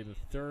track, and that'll be the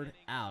 3rd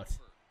out.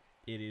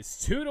 It is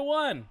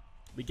 2-1.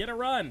 We get a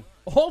run.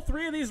 All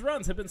 3 of these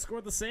runs have been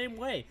scored the same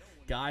way.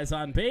 Guys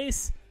on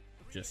base,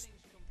 just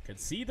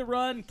concede the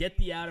run, get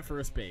the out at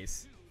first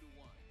base.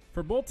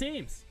 For both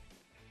teams.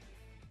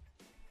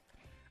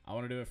 I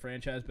want to do a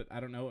franchise, but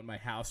I don't know what my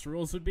house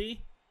rules would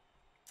be.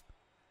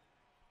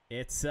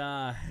 It's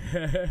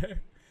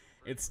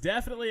it's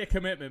definitely a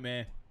commitment,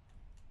 man.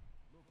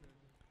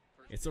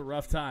 It's a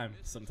rough time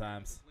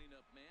sometimes.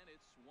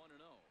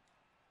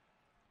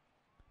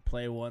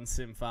 Play 1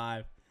 Sim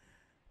 5.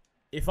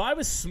 If I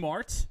was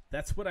smart,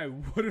 that's what I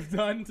would have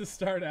done to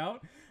start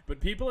out. But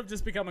people have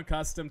just become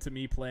accustomed to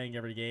me playing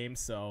every game,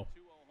 so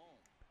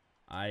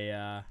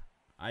I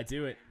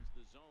do it.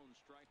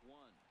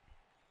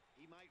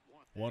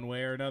 One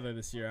way or another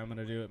this year, I'm going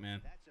to do it,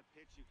 man.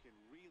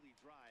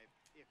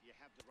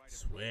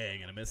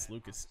 Swing and a miss,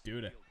 Lucas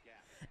Duda.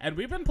 And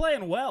we've been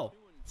playing well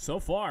so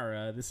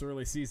far this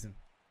early season.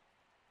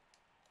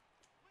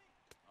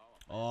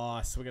 Oh,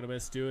 swing and a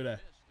miss, Duda.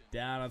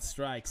 Down on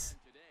strikes.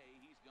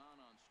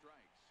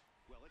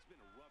 Well, it's been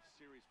a rough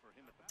series for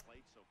him at the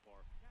plate so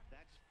far.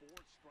 That's 4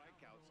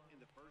 strikeouts in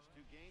the first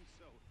 2 games,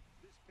 so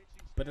this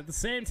pitching. But at the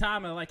same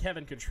time, I like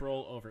having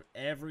control over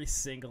every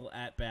single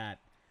at-bat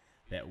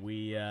that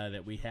we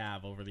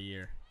have over the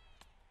year.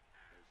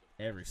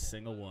 Every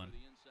single one.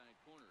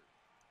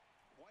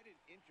 Quite an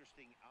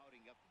interesting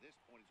outing up to this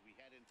point as we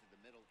head into the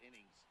middle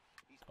innings.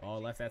 Oh,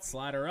 left that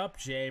slider up,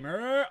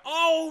 Jamer.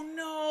 Oh,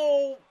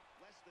 no!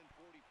 Less than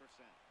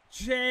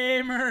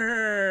 40%.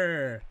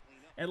 Jamer!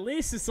 At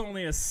least it's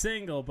only a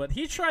single, but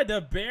he tried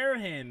to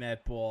barehand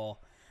that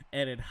ball,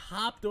 and it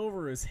hopped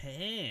over his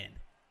hand.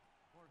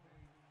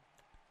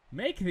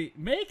 Make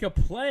a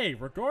play,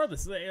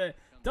 regardless.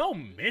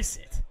 Don't miss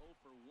it.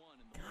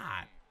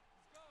 God.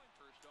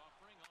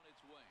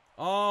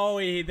 Oh,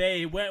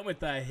 they went with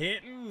the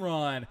hit and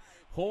run.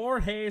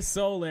 Jorge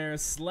Soler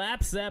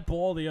slaps that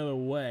ball the other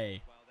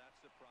way.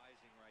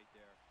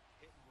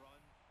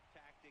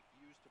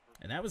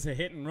 And that was a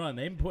hit and run.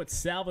 They put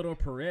Salvador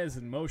Perez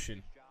in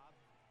motion.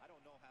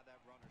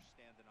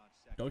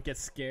 Don't get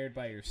scared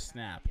by your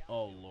snap.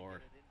 Oh,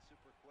 Lord.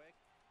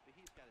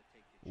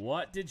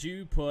 What did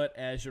you put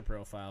as your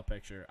profile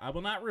picture? I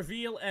will not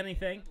reveal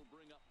anything.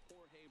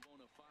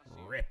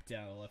 Ripped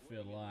down the left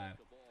field line.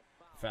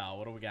 Foul.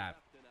 What do we got?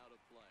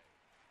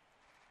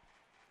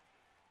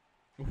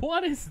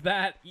 What is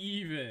that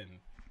even?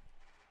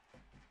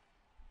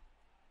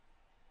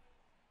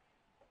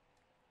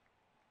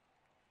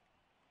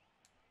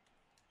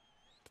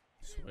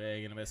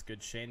 Swing and a miss.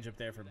 Good change up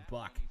there from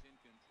Buck.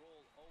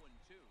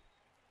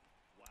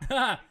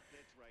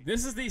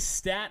 This is the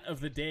stat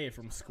of the day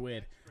from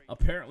Squid.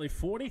 Apparently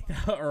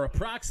 40,000, or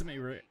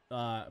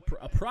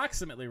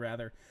approximately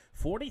rather,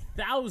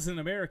 40,000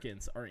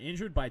 Americans are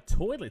injured by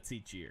toilets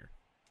each year.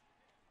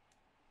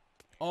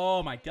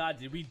 Oh my God,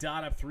 did we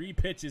dot up 3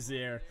 pitches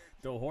there?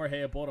 Though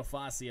Jorge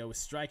Bonifacio will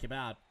strike him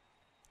out.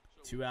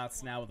 2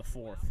 outs now with the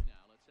 4th.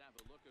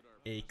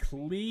 A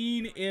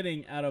clean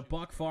inning out of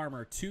Buck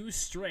Farmer, 2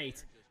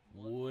 straight,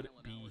 would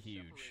be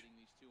huge.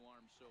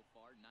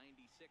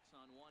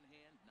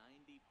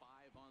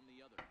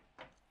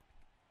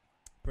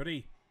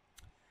 Pretty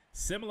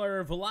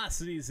similar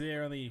velocities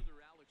there on the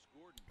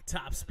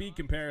top speed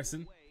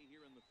comparison.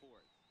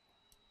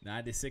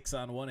 96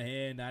 on one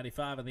hand,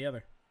 95 on the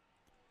other.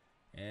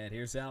 And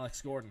here's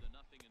Alex Gordon.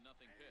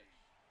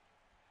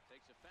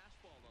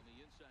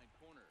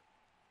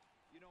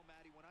 You know,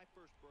 Matty, when I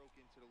first broke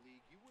into the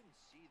league, you wouldn't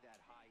see that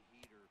high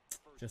heater.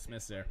 Just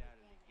missed there.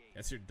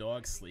 That's your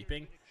dog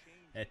sleeping.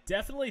 It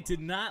definitely did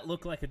not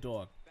look like a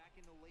dog.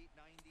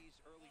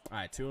 All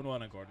right, 2-1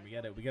 on Gordon.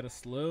 We got to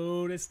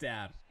slow this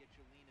down.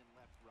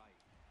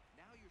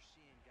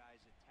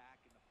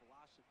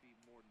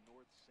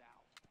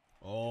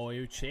 Oh,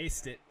 you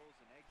chased it.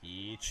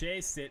 He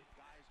chased it.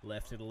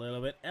 Left it a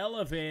little bit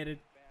elevated.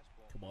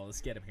 Come on,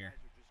 let's get him here.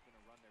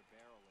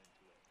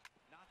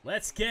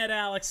 Let's get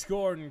Alex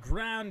Gordon.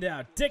 Ground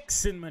out.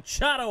 Dixon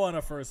Machado on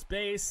a first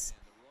base.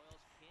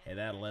 Hey,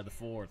 that'll end the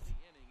fourth.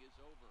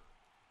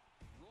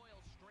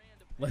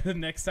 The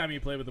next time you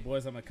play with the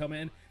boys, I'm going to come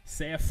in,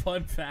 say a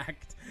fun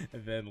fact,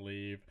 and then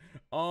leave.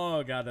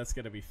 Oh, God, that's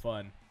going to be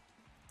fun.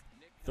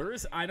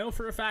 I know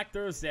for a fact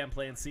Thursday I'm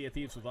playing Sea of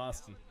Thieves with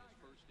Austin.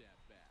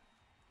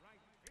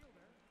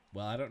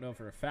 Well, I don't know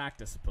for a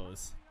fact, I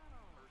suppose.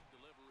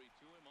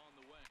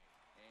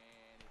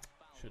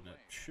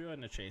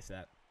 Shouldn't have chased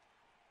that.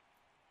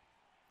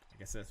 I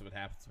guess that's what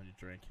happens when you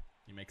drink.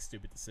 You make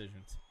stupid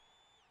decisions.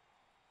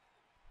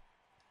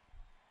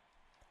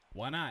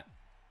 Why not?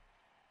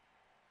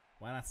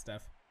 Why not,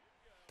 Steph?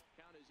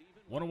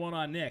 1-1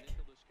 on Nick.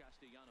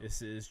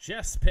 This is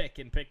Jeff's pick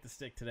and pick the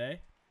stick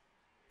today.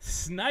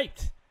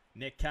 Sniped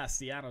Nick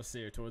Castellanos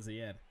here towards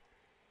the end.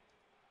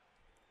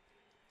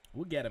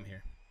 We'll get him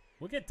here.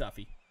 We'll get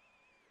Duffy.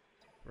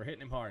 We're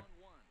hitting him hard.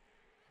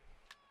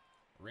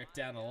 Ripped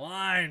down the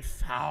line.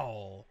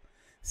 Foul.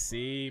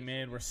 See,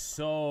 man, we're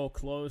so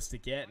close to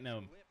getting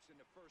him.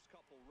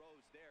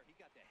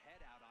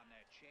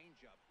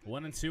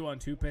 1-2 on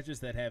 2 pitches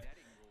that have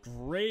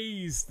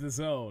grazed the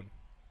zone.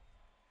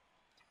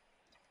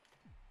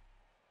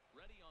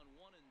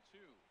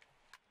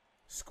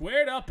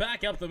 Squared up,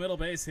 back up the middle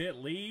base hit.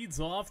 Leads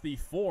off the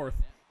 4th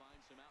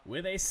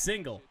with a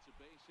single.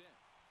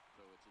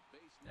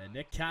 And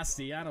Nick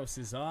Castellanos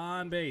is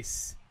on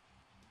base.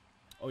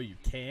 Oh, you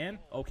can?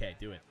 Okay,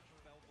 do it.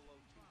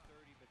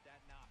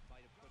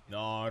 No,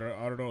 I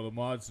don't know. The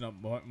mods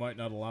might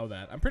not allow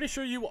that. I'm pretty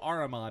sure you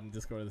are a mod in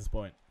Discord at this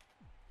point.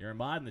 You're a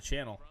mod in the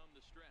channel.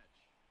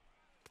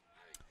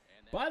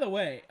 By the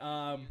way,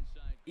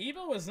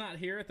 Evo is not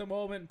here at the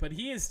moment, but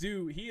he is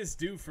due. He is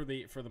due for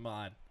the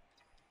mod.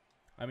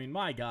 I mean,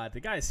 my God, the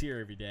guy's here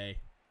every day.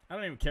 I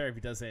don't even care if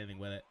he does anything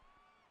with it.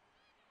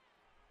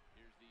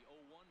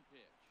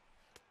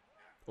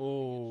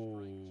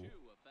 Oh.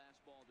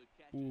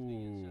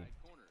 Ooh.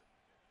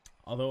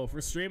 Although if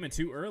we're streaming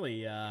too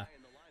early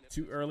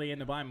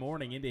into my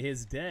morning into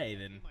his day,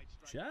 then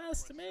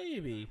just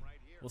maybe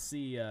we'll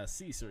see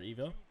Sir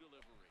Evo.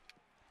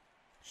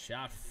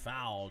 Shot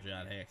foul,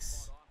 John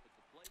Hicks.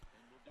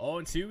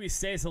 0-2, he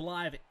stays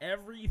alive.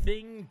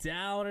 Everything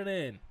down and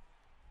in.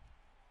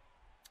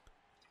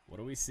 What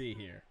do we see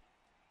here?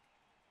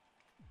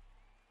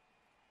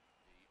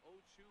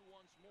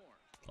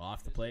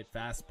 Off the plate,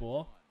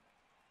 fastball.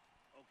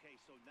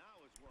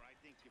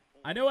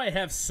 I know I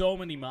have so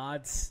many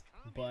mods,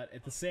 but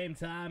at the same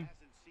time,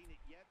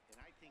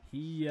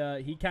 he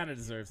kind of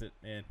deserves it,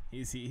 man.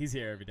 He's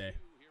here every day.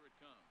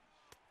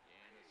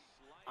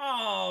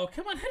 Oh,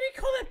 come on. How do you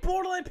call that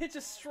borderline pitch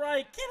a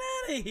strike? Get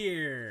out of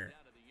here.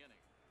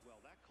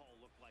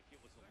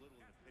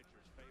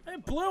 Hey,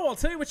 Blue, I'll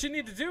tell you what you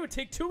need to do.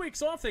 Take 2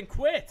 weeks off, then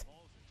quit.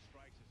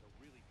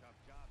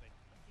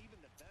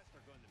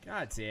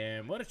 God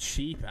damn, what a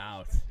cheap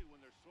out.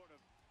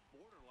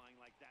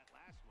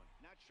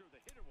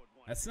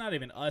 That's not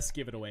even us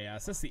giving away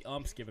outs. That's the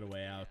umps giving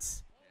away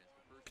outs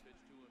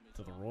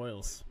to the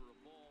Royals.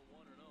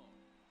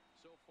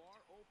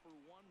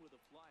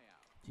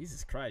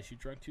 Jesus Christ, you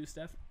drunk too,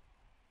 Steph?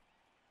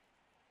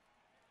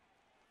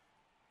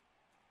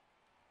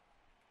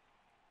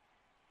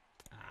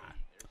 Ah,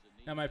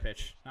 not my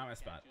pitch, not my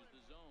spot.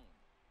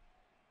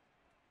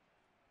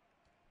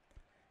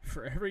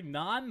 For every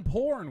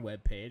non-porn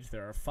webpage,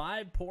 there are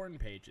 5 porn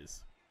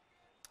pages.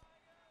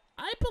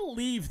 I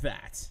believe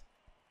that.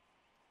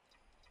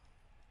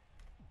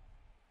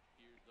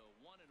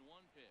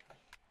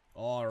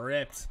 Oh,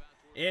 ripped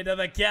into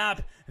the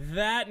gap.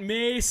 That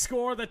may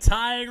score the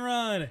tying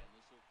run.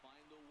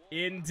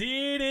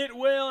 Indeed it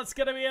will. It's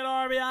going to be an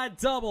RBI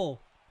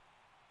double.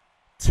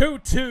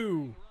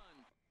 2-2.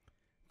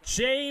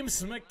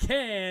 James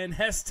McCann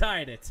has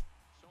tied it.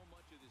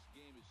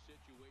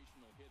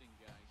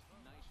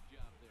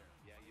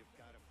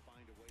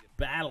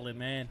 Battling,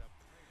 man.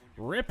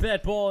 Rip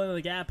that ball into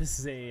the gap. This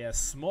is a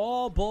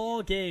small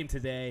ball game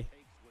today.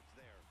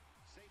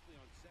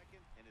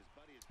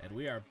 And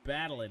we are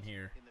battling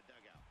here.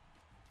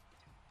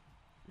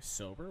 You're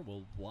sober?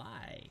 Well,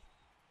 why?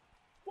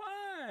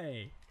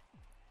 Why?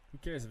 Who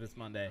cares if it's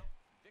Monday?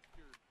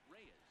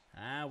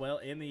 Ah, well,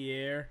 in the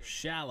air.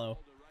 Shallow.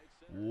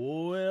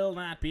 Will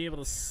not be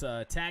able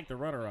to tag the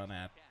runner on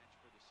that.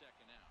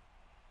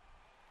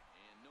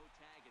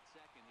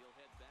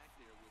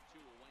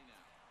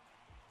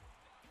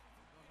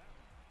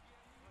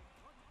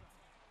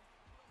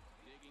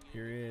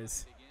 Here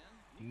is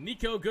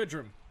Nico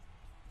Goodrum.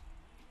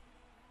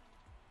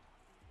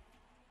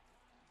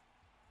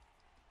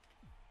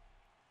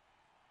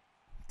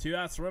 2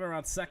 outs, runner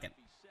on second.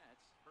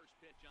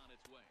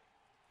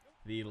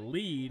 The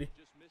lead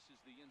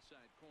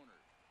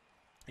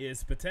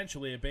is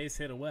potentially a base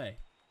hit away.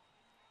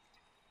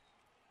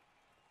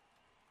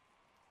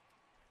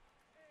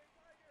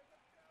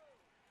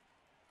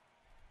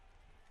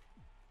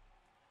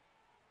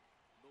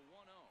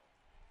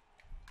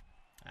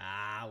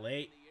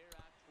 Late.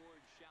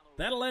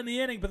 That'll end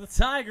the inning, but the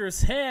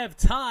Tigers have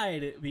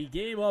tied the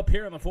game up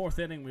here in the 4th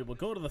inning. We will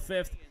go to the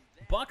 5th.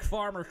 Buck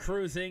Farmer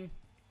cruising.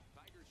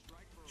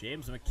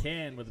 James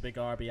McCann with a big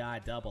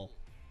RBI double.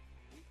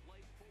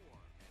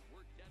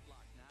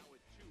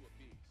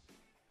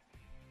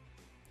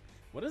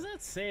 What does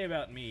that say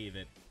about me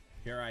that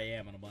here I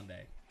am on a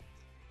Monday?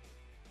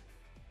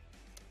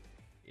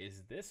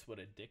 Is this what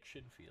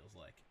addiction feels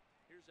like?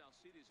 Here's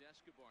Alcides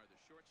Escobar, the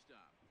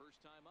shortstop.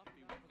 First time up,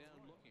 he went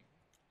down looking.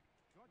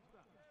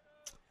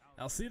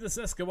 Alcides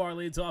Escobar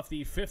leads off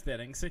the 5th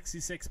inning.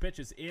 66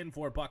 pitches in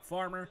for Buck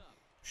Farmer.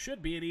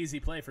 Should be an easy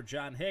play for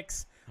John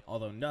Hicks,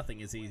 although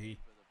nothing is easy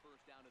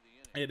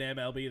in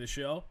MLB The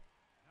Show.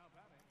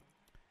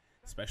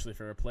 Especially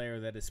for a player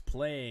that is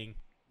playing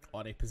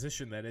on a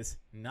position that is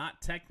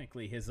not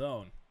technically his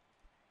own.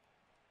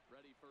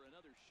 Ready for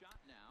another shot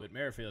now. With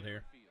Merrifield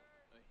here.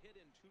 A hit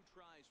in 2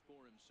 tries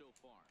for him so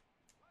far.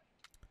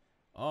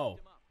 Oh.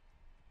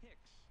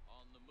 Hicks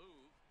on the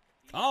move.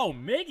 Oh,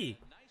 Miggy.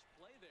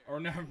 Or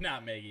no,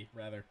 not Miggy,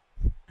 rather.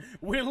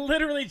 We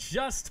literally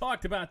just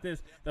talked about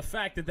this. The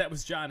fact that that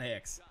was John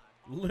Hicks.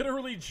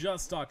 Literally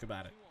just talked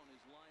about it.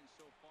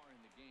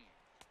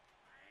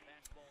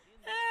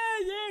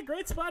 Yeah,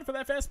 great spot for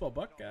that fastball,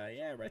 Buck.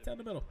 Yeah, right down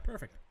the middle.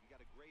 Perfect.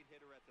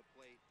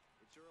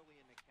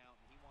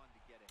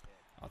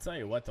 I'll tell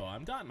you what, though.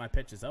 I'm dotting my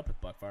pitches up with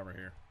Buck Farmer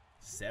here.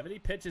 70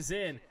 pitches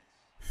in.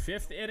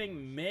 5th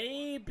inning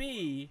may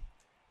be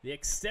the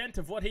extent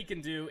of what he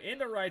can do.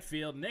 Into right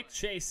field. Nick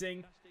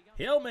chasing.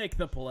 He'll make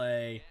the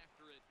play.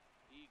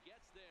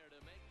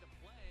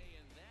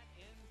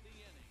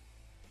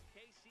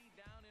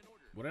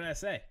 What did I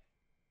say?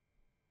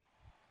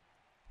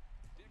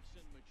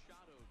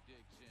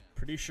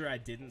 Pretty sure I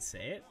didn't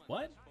say it.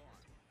 What?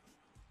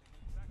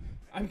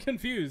 I'm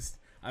confused.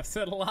 I've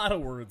said a lot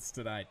of words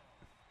tonight.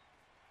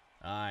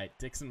 All right,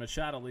 Dixon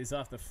Machado leads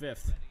off the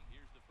 5th.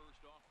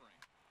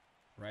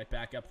 Right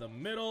back up the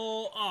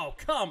middle. Oh,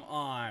 come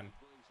on.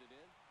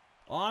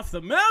 Off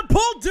the middle.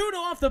 Pull Duda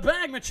off the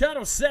bag.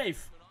 Machado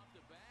safe.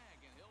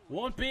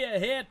 Won't be a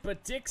hit,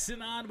 but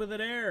Dixon on with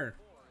an error.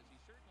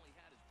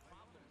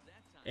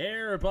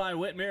 Error by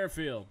Whit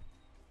Merrifield.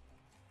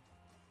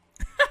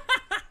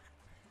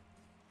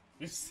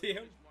 You see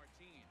him?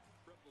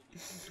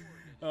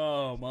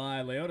 Oh,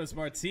 my. Leonis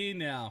Martin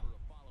now.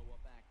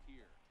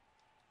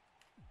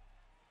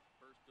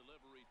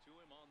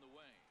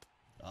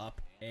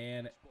 Up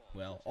and,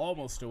 well,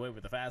 almost away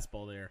with the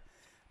fastball there.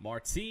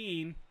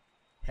 Martin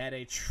had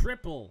a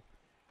triple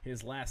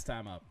his last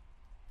time up.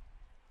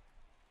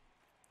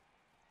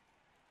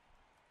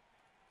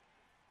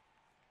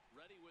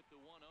 Ready with the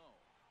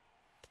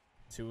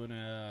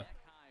 1-0.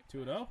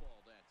 2-0?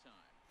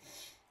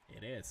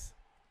 It is.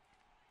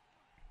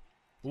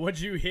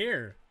 What'd you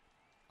hear?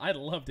 I'd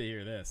love to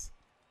hear this.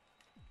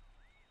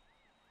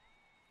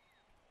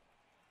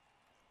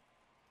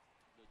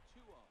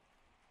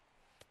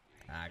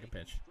 Good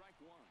pitch.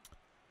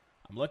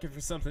 I'm looking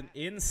for something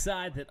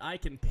inside that I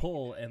can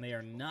pull, and they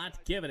are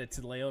not giving it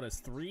to Leonis.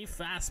 3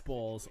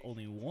 fastballs,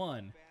 only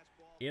 1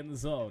 in the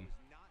zone.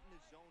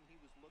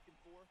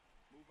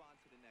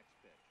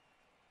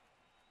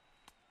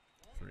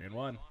 3-1. 2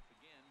 runs,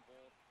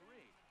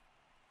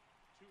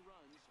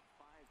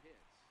 5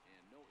 hits,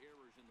 and no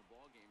errors in the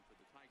ballgame for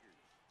the Tigers.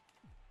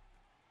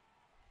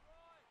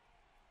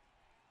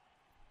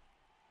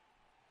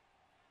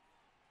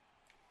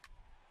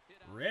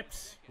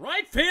 Ripped.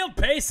 Right field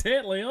base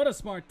hit.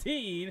 Leonis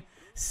Martin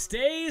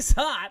stays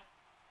hot.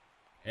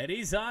 And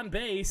he's on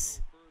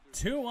base.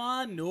 2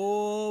 on,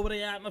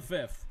 nobody out in the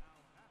 5th.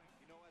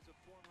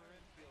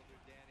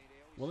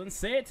 Well, then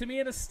say it to me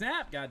in a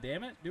snap,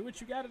 goddammit. Do what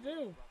you got to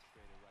do.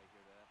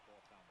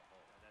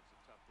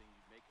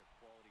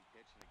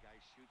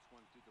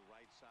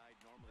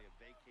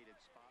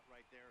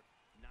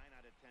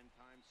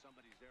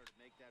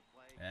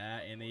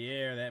 In the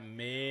air, that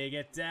may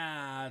get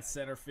down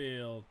center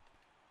field.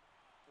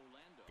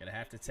 Gonna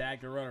have to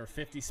tag the runner.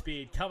 50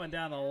 speed coming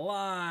down the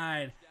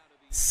line.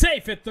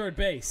 Safe at third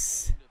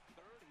base.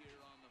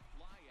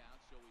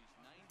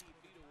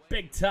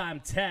 Big time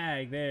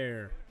tag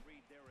there.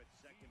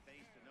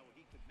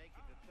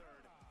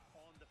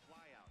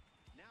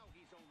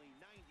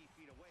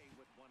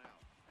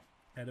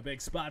 And a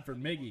big spot for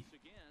Miggy.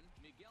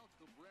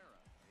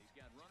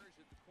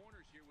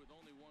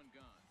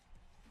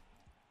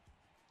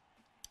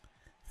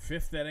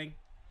 5th inning.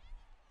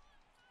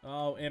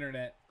 Oh,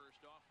 internet.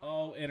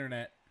 Oh,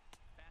 internet.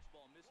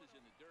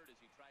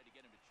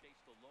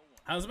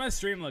 How's my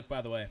stream look,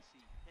 by the way?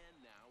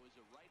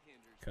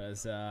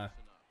 Because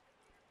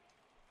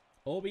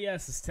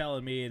OBS is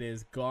telling me it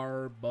is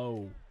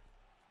Garbo.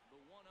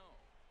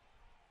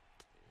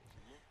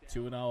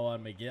 2-0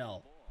 on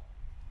Miguel.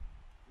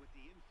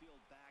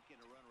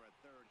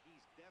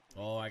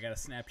 Oh, I got a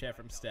Snapchat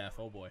from Steph.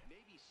 Oh boy.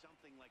 Maybe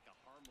something like a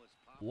harmless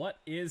pop. What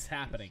is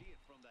happening? See it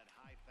from that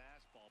high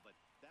fastball, but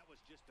that was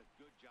just a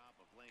good job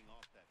of laying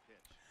off that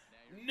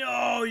pitch.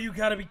 No, you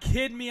gotta be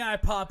kidding me. I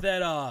popped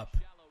that up.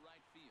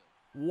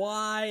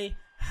 Why?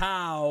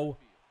 How?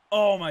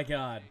 Oh my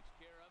god.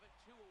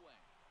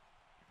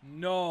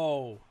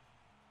 No.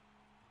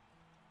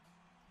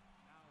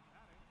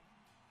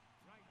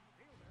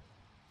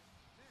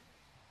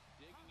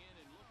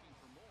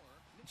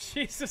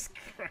 Jesus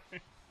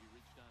Christ.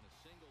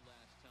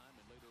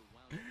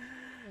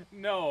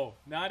 No,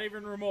 not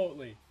even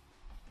remotely.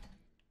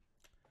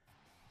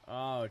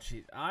 Oh,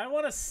 jeez. I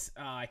want to...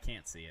 Oh, I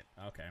can't see it.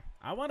 Okay.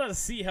 I want to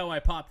see how I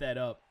pop that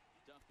up.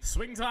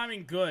 Swing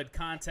timing good.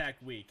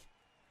 Contact weak.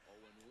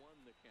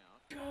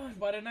 God,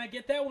 why didn't I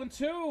get that one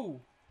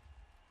too?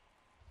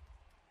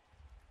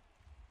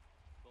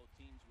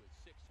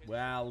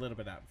 Well, a little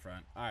bit out in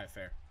front. All right,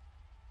 fair.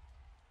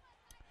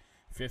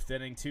 Fifth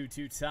inning,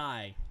 2-2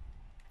 tie.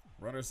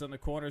 Runners on the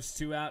corners,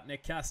 2 out.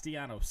 Nick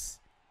Castellanos.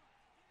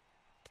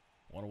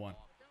 1-1.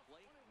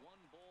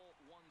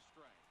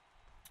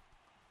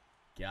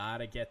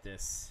 Gotta get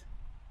this.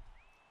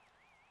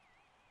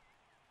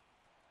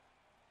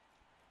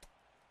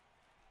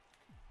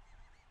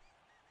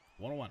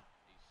 One.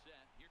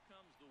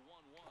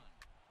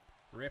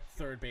 Rip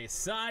third base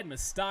side.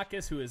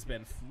 Moustakas, who has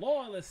been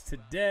flawless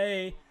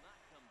today,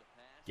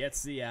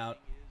 gets the out.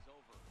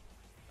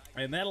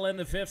 And that'll end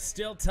the fifth.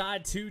 Still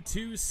tied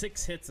 2-2.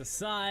 6 hits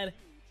aside.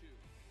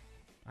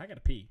 I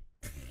gotta pee.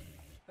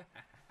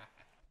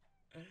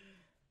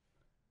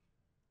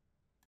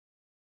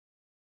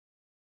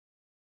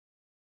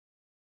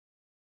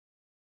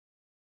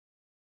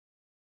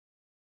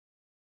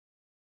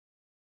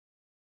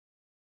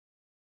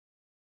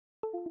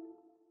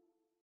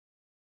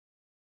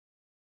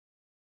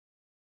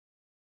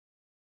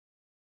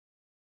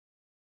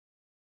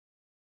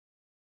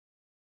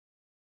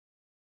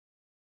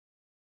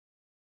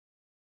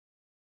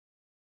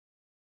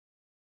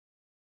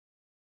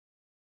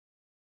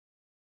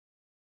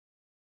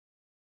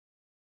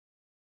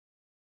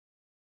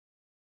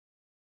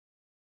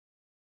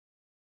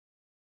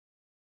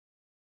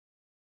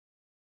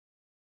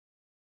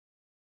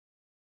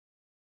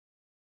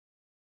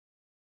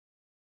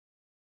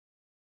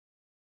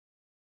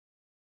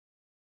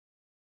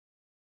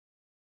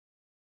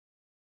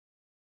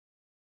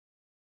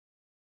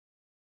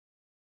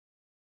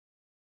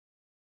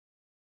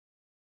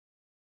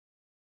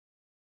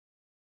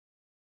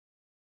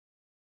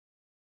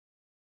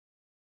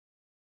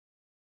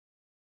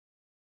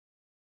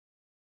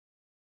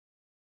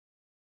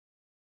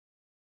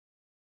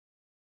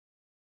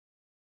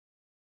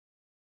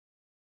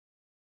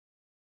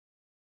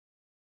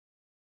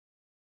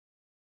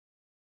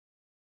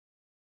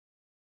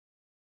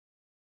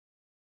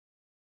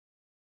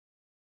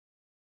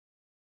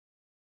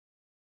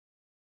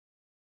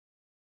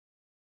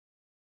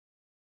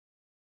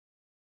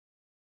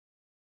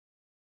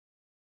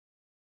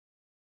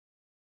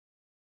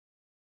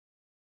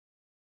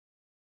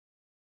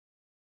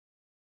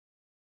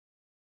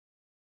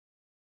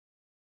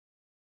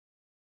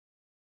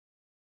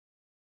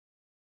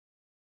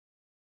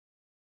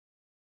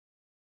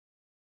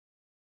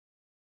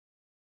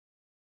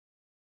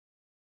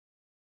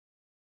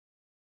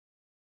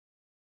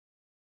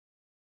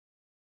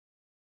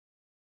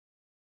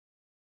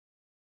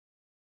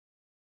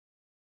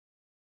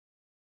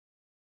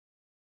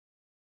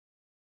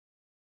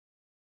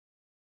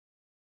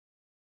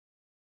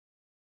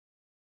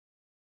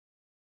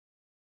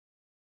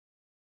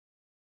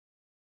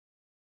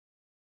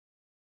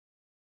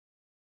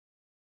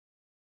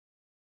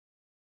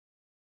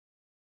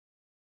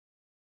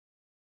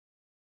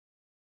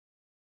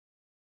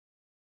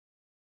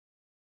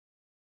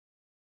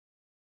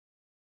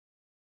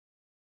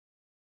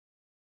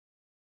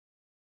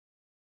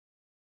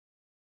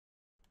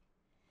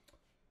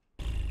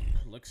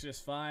 Looks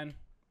just fine.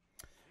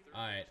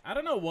 All right. I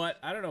don't know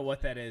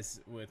what that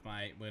is with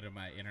my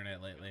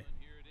internet lately.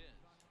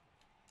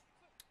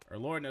 Or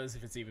Lord knows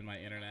if it's even my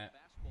internet.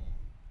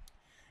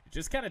 It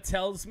just kind of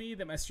tells me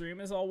that my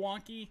stream is all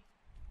wonky.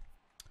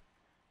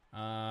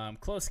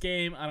 Close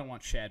game. I don't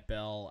want Chad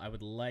Bell. I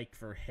would like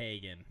for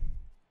Hagen.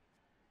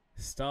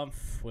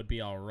 Stumpf would be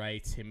all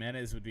right.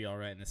 Jimenez would be all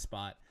right in the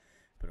spot.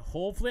 But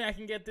hopefully I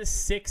can get this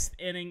 6th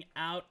inning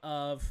out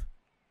of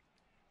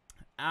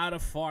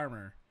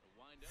Farmer.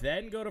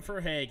 Then go to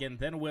Verhagen,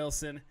 then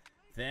Wilson,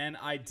 then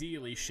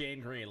ideally Shane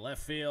Green.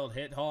 Left field,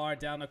 hit hard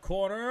down the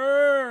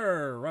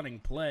corner. Running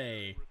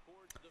play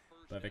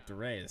by Victor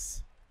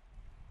Reyes.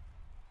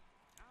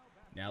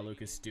 Now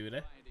Lucas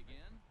Duda.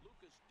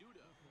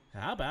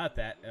 How about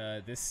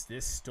that? This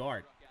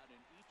start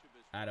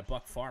out of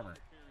Buck Farmer.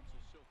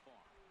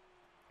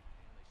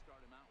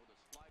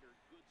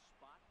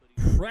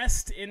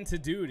 Pressed into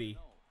duty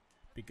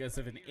because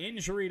of an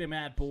injury to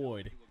Matt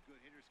Boyd.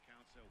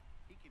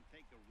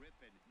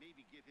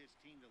 His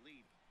team the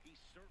lead. He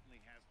certainly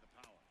has the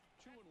power.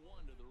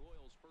 2-1 to the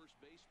Royals' first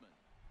baseman.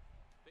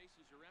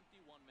 Bases are empty,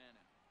 1 man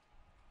out.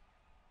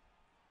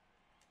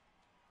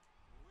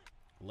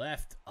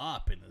 Left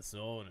up in the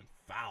zone and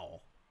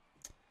foul.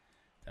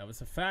 That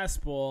was a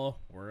fastball.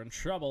 We're in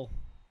trouble.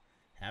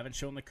 Haven't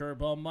shown the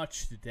curveball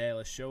much today.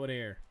 Let's show it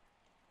here.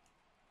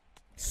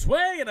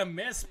 Swing and a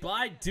miss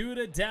by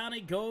Duda. Down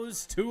he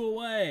goes, 2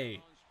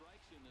 away.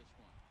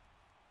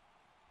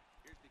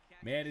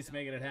 Man, he's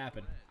making it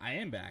happen. I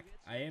am back.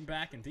 I am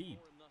back indeed.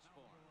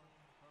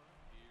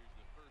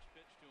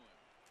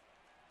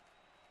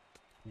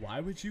 Why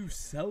would you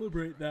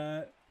celebrate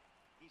that?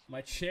 My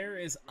chair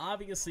is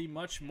obviously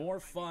much more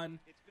fun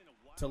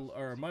to,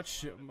 or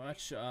much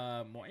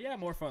more, yeah,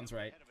 more fun's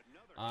right,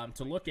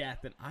 to look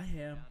at than I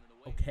am.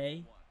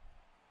 Okay.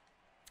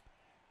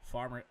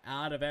 Farmer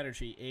out of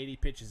energy. 80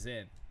 pitches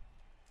in.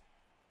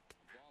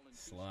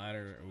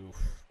 Slider. Oof.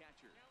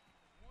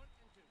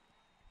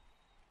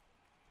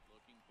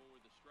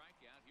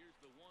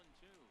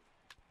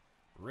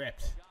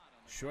 Ripped.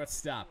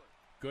 Shortstop.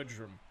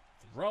 Goodrum.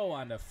 Throw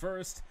on to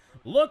first.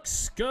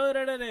 Looks good,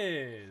 and it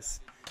is.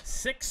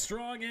 6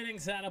 strong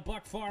innings out of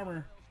Buck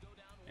Farmer.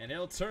 And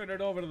he'll turn it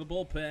over to the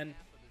bullpen.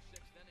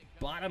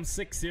 Bottom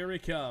 6, here we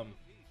come.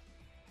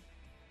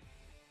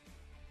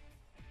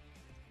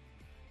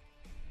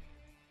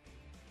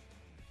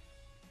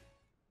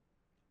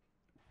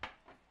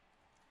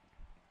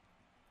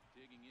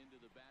 Digging into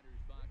the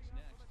batter's box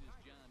next is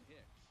John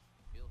Hicks.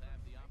 He'll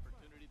have the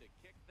opportunity to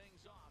kick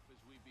things off as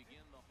we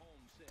begin the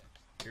home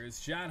 6th. Here's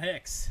John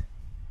Hicks.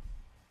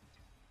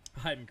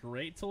 I'm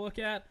great to look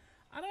at.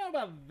 I don't know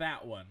about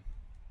that one.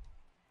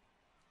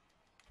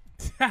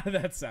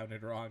 That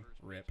sounded wrong.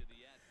 Rip.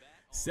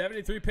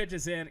 73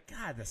 pitches in.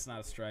 God, that's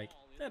not a strike.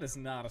 That is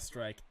not a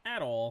strike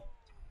at all.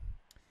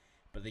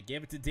 But they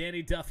gave it to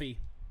Danny Duffy.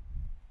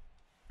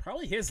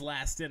 Probably his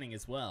last inning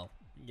as well.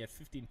 You can get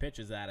 15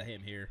 pitches out of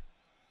him here.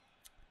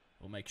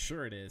 We'll make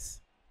sure it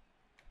is.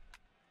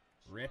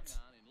 Ripped.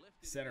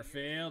 Center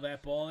field.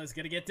 That ball is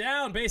going to get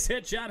down. Base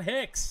hit, John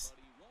Hicks.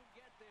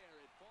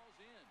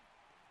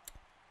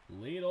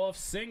 Leadoff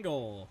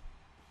single.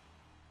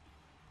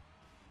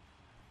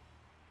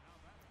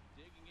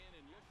 Digging in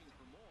and looking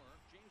for more,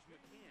 James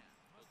McCann.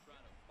 He'll try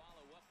to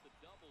follow up the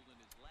double in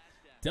his last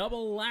at-bat.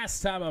 Double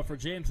last time up for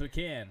James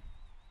McCann.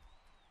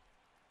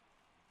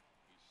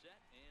 He's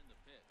set and the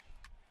pitch.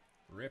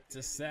 Rip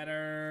to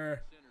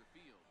center.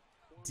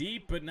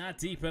 Deep, but not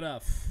deep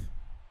enough.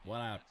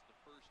 1 out. That's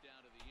the first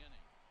out of the inning.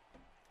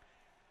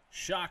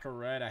 Shocker,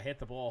 right? I hit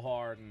the ball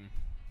hard and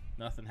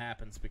nothing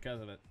happens because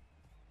of it.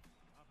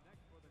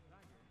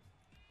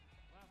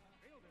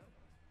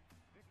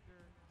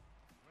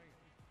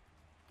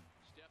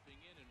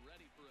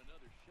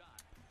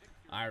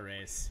 All right,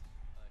 Rays.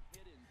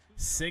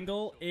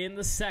 Single in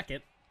the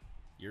second.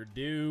 You're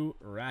due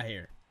right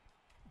here.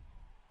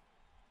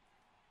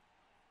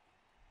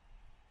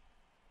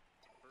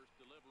 First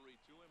delivery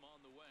to him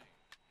on the way.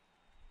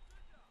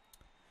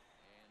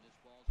 And this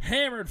ball's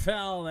Hammered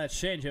foul on that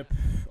changeup.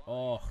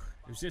 Oh,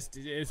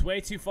 it was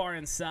way too far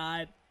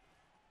inside.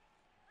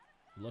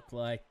 Looked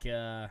like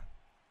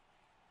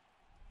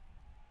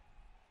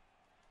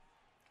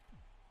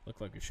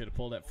we should have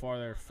pulled that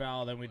farther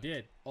foul than we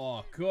did.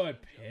 Oh, good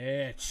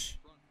pitch.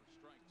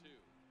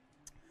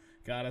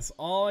 Got us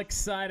all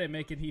excited,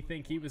 making he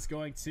think he was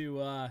going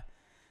to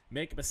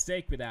make a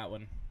mistake with that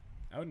one.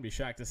 I wouldn't be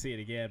shocked to see it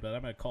again, but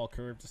I'm going to call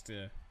curve just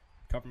to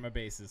cover my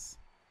bases.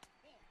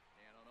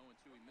 and on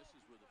 0-2 he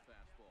misses with a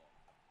fastball.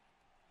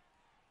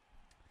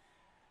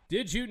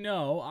 Did you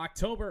know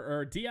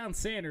Deion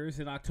Sanders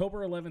in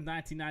October 11,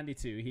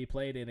 1992, he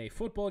played in a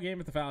football game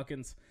with the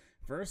Falcons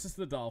versus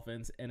the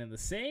Dolphins, and in the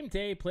same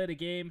day played a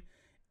game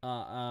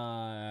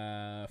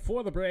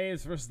for the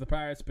Braves versus the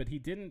Pirates, but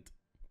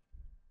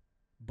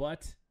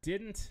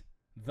didn't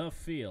the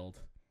field.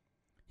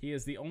 He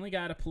is the only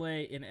guy to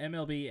play in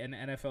MLB and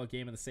NFL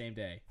game in the same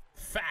day.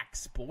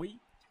 Facts, boy.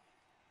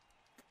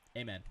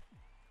 Amen.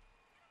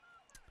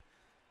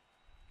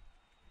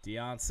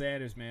 Deion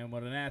Sanders, man,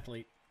 what an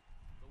athlete.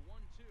 The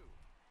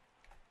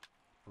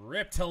 1-2.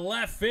 Rip to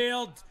left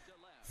field.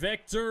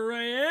 Victor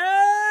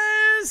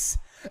Reyes.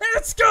 And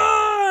it's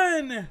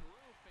gone!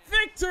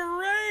 Victor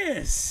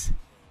Reyes.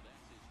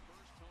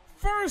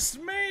 First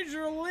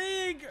major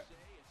league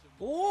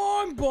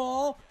long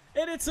ball.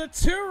 And it's a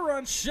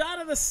 2-run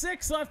shot of the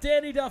 6th off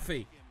Danny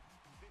Duffy.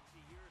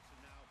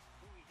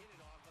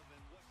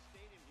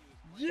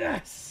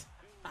 Yes!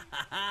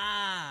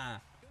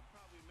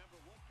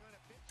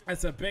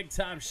 That's a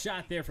big-time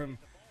shot there from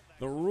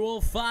the Rule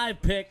 5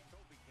 pick,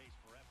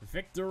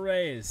 Victor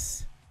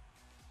Reyes.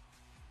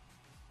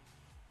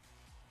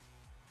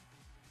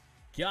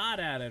 Got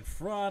out in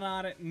front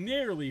on it,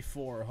 nearly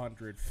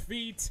 400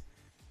 feet.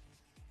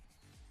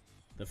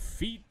 The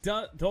feet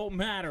don't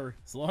matter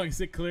as long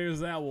as it clears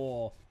that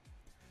wall.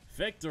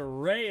 Victor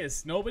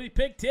Reyes, nobody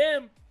picked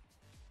him.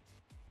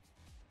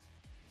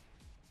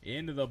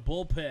 Into the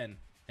bullpen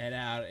and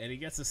out, and he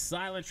gets a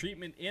silent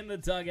treatment in the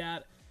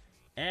dugout,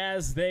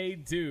 as they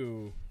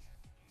do.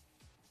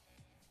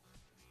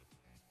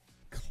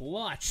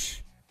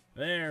 Clutch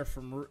there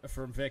from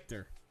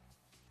Victor.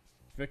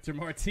 Victor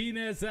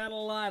Martinez out of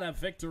lineup.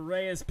 Victor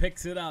Reyes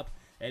picks it up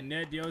And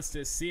Ned Yost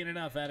has seen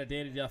enough out of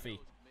Danny Duffy.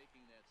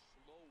 Making that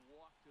slow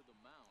walk to the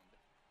mound.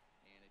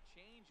 And a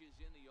change is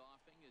in the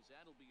offing, as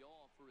that'll be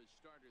all for his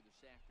starter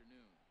this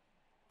afternoon.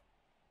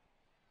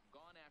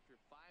 Gone after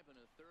 5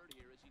 1/3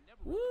 here, as he never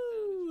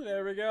Woo!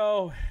 There we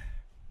go.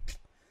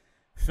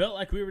 Felt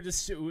like we were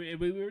just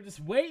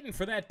waiting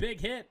for that big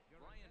hit.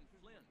 Brian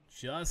Flynn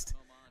Just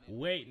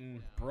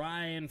waiting.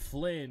 Brian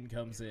Flynn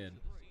comes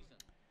in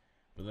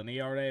with an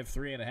ERA of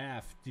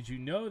 3.5. Did you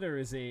know there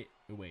is a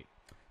wait?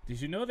 Did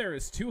you know there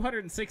is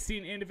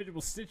 216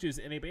 individual stitches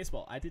in a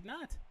baseball? I did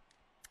not.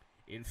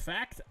 In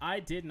fact, I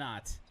did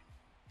not.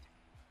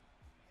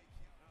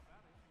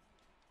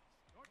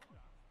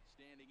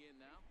 standing in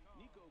now.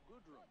 Nico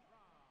Goodrum.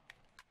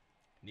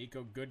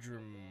 Nico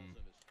Goodrum Balls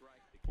and a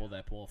strike to pull count.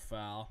 that ball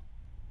foul.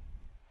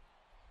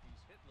 He's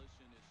hitless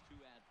in his 2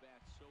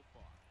 at-bats so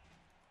far.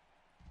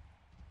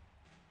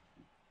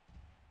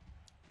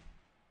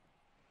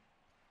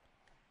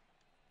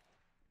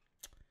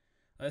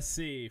 Let's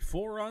see.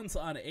 4 runs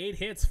on 8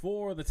 hits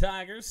for the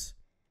Tigers.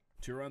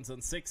 2 runs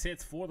on 6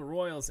 hits for the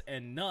Royals,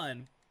 and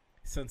none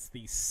since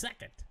the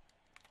second.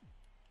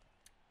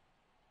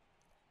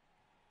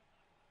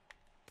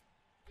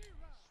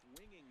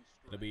 Swinging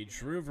It'll be strike.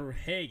 Drew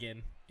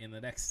Verhagen in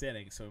the next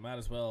inning, so we might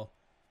as well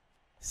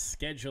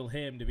schedule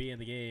him to be in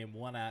the game.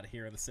 1 out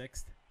here in the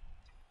 6th.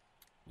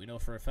 We know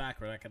for a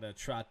fact we're not going to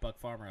trot Buck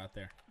Farmer out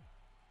there.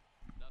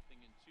 Nothing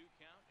in 2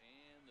 count,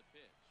 and the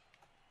pitch.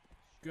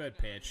 Good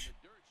Swung on pitch. in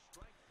the dirt,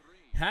 strike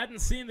 3. Hadn't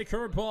seen the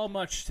curveball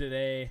much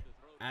today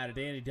out of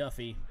Danny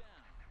Duffy.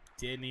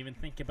 Didn't even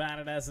think about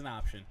it as an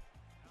option.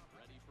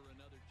 Ready for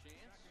another chance.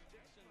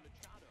 Dixon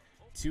Machado.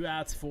 2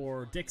 outs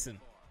for Dixon.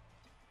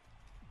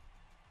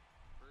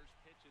 First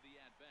pitch of the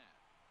at-bat.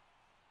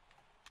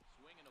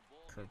 Swinging a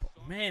ball.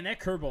 Curveball. Man, that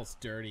curveball's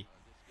dirty.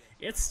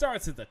 It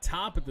starts at the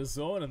top of the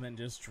zone and then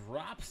just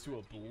drops to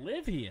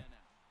oblivion.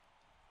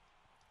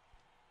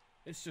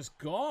 It's just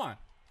gone.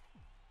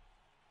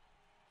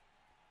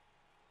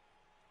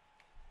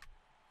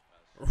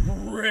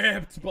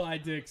 Ripped by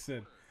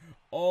Dixon.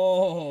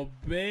 Oh,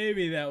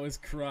 baby, that was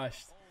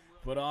crushed.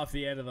 But off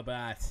the end of the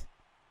bat.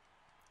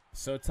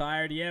 So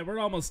tired. Yeah, we're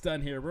almost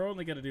done here. We're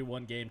only going to do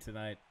 1 game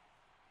tonight.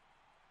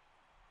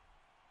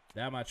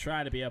 Now I'm going to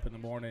try to be up in the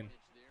morning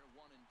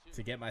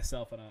to get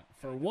myself on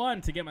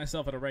to get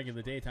myself on a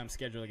regular daytime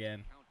schedule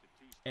again.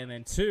 And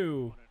then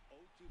 2,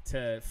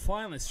 to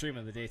finally stream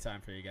in the daytime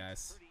for you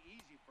guys. Pretty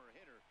easy for a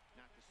hitter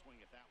not to swing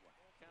at that one.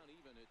 Count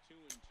even at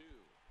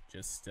 2-2.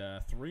 Just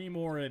 3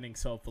 more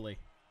innings, hopefully.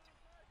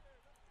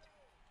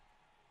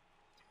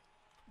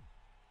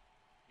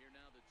 Here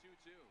now the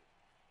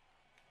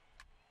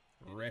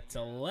 2-2. Ripped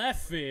to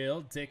left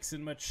field.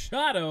 Dixon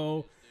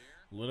Machado.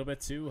 A little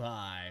bit too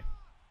high.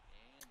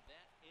 And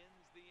that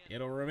ends the inning.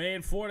 It'll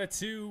remain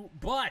 4-2,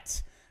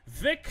 but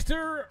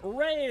Victor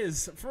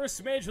Reyes,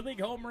 first Major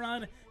League home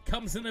run,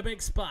 comes in a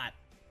big spot.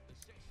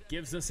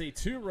 Gives us a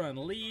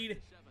 2-run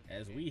lead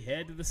as we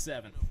head to the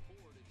 7th. 4-2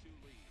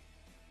 lead.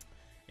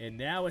 And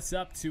now it's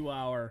up to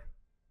our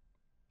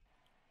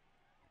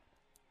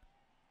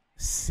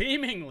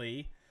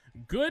seemingly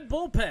good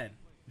bullpen.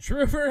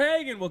 Drew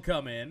Verhagen will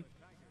come in,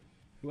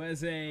 who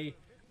has a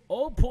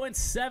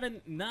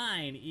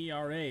 0.79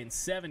 ERA in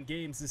 7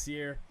 games this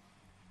year.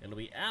 It'll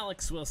be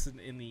Alex Wilson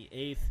in the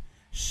 8th.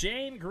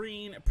 Shane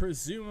Green,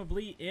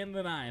 presumably, in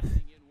the 9th.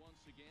 In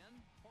once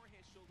again,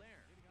 Jorge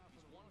Soler. He's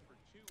 1 for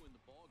 2 in the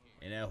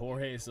ballgame. And now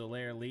Jorge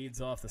Soler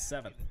leads off the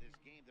 7th. This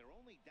game, they're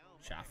only down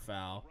Shot by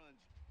foul. runs.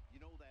 You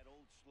know that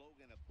old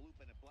slogan, a bloop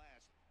and a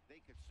blast.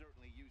 They could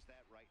certainly use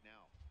that right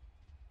now.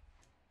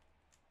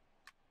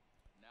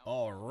 Now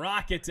Oh,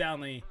 rocket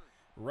down the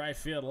right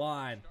field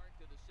line. start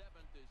to the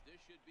 7th, as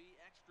this should be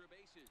extra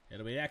bases.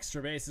 It'll be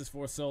extra bases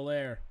for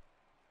Soler.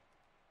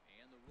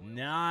 And the Royals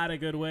Not a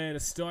good way to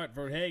start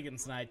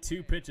Verhagen's night.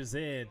 2 pitches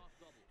in,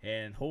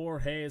 and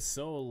Jorge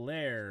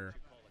Soler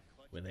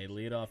with a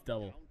leadoff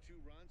double. Down 2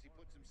 runs, he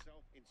puts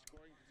himself in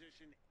scoring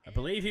position. I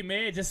believe he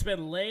may have just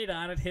been late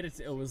on it.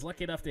 Was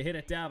lucky enough to hit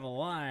it down the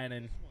line,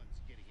 and This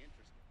one's getting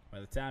interesting. by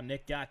the time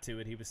Nick got to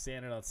it, he was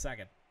standing on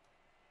second.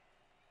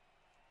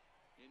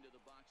 into the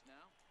box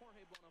now. Jorge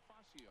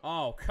Bonifacio.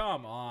 Oh,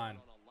 come on. On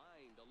a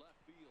line to left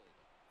field.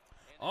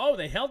 Oh,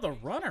 they held the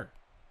runner.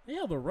 They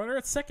held the runner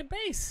at second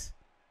base.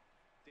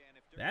 Dan,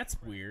 if they're That's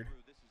gonna break weird.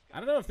 through, this has I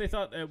don't know if they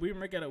thought we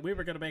were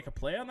gonna make a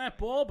play on that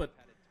ball, but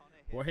got a ton of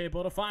hits. Jorge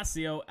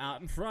Bonifacio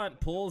out in front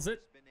pulls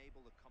it, Been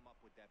able to come up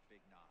with that big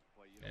knock.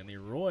 Boy, you and the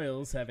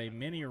Royals have a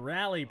mini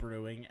rally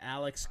brewing.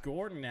 Alex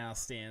Gordon now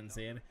stands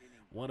in,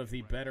 one of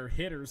the better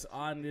hitters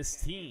on this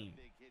team.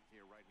 big hit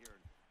here, right here,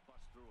 and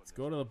bust through Let's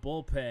go to the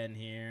bullpen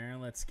here.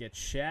 Let's get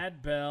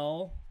Chad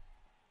Bell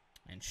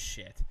and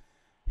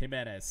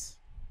Jimenez.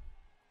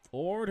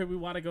 Or do we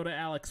want to go to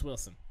Alex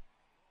Wilson?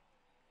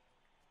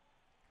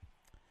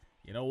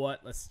 You know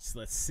what? Let's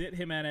sit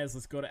Jimenez.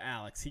 Let's go to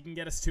Alex. He can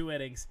get us 2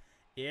 innings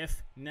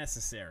if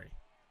necessary.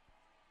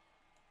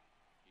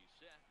 He's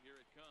set. Here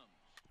it comes.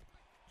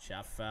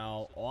 Chop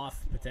foul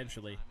off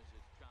potentially Time is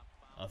his chop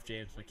foul. of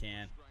James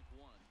McCann. Strike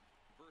 1.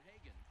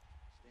 Verhagen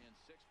stands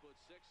 6'6"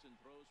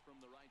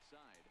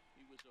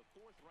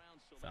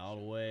 Fouled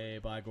away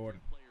by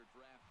Gordon.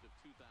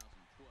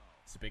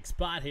 It's a big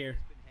spot here.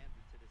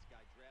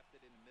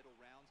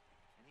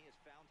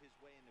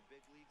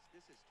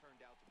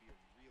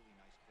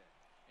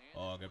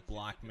 Oh, good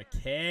block,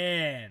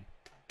 McCann.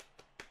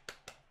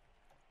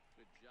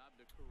 Good job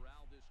to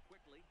corral this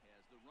quickly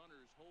as the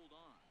runners hold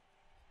on.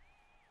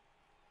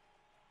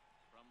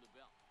 From the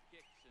belt,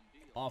 kicks and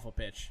deals. Awful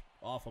pitch.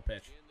 Awful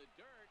pitch. In the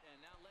dirt,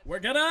 and now let's We're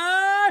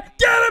gonna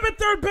get him at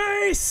third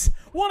base.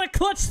 What a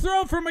clutch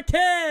throw for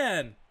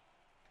McCann.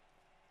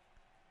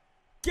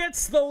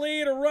 Gets the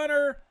lead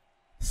runner,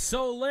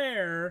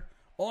 Soler,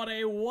 on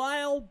a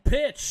wild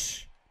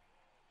pitch.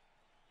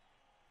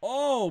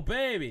 Oh,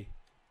 baby.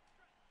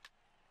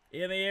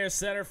 In the air,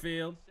 center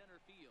field.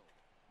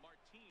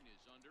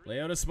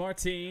 Leonis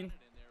Martin. and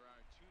there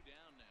are 2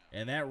 down now.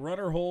 And that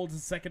runner holds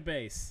at second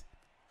base.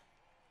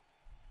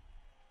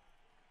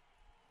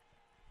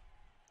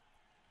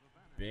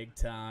 Big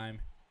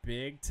time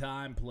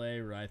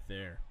play right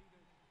there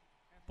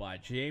by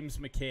James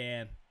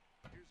McCann.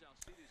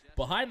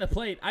 Behind the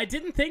plate. I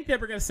didn't think they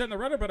were going to send the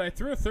runner, but I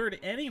threw a third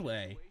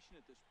anyway.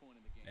 At this point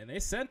in the game. And they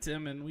sent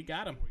him, and we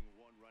got him.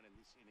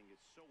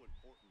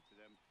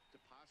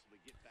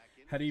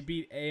 How do you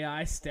beat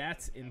AI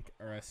stats in,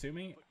 or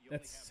assuming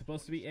that's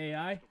supposed to be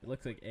AI? It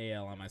looks like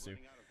AL, I'm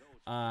assuming.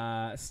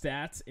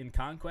 Stats in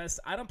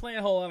Conquest. I don't play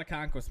a whole lot of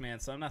Conquest, man,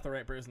 so I'm not the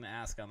right person to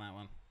ask on that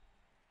one.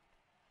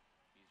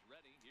 He's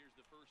ready. Here's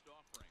the first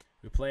offering.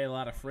 We play a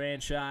lot of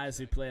franchise.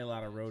 We play a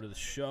lot of Road to the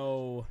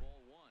Show. Ball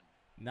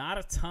 1. Not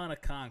a ton of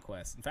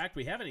Conquest. In fact,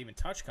 we haven't even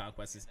touched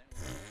Conquest. Missed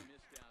outside.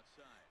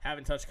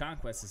 Haven't touched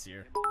Conquest this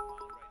year.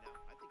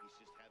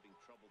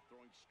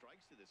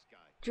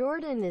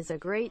 Jordan is a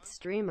great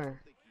streamer.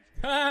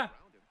 Ha! And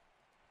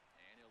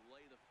he'll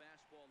lay the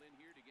fastball in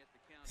here to get the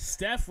count.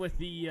 Steph with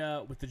the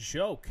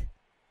joke.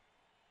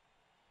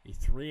 The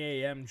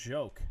 3 a.m.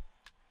 joke.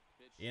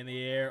 In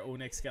the air.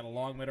 Unix got a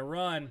long way to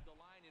run. The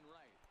line in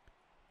right.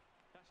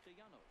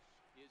 Castellanos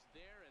is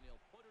there, and he'll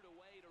put it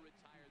away to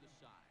retire the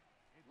side.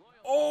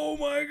 Royal Oh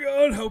my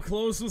god, how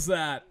close was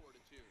that? 4-2.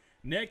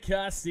 Nick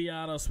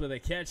Castellanos with a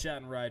catch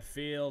out in right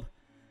field.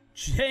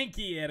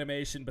 Janky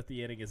animation, but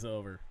the inning is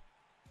over.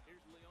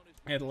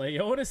 And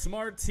Leonis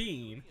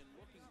Martin,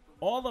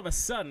 all of a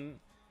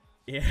sudden,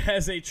 it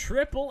has a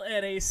triple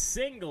and a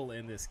single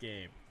in this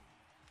game.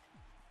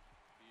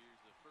 Here's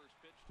the first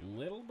pitch to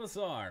Little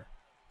bizarre.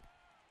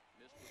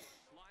 missed with a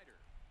slider.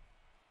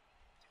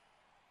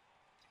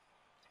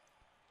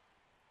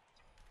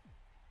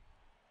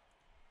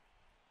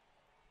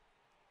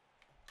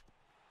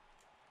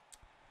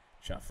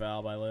 Shot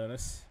foul by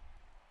Leonis.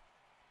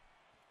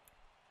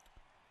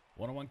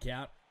 1-1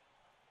 count.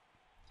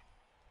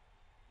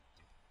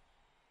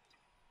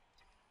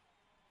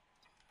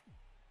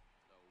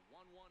 The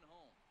 1-1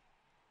 home.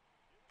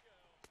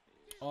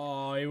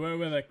 Oh, he went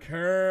with a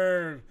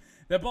curve.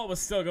 That ball was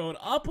still going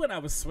up when I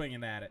was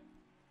swinging at it.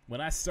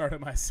 When I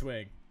started my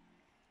swing.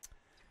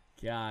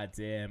 God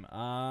damn.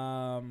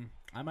 I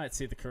might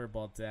see the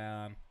curveball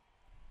down.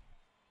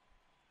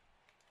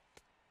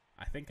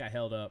 I think I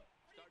held up.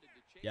 Started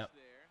to chase Yep.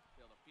 there.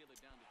 They'll appeal it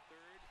down to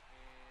third,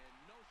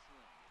 and no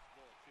swing. It's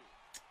ball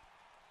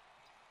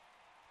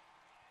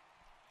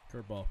 2.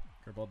 Curveball.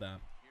 Curveball down.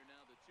 Here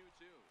now the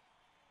 2-2.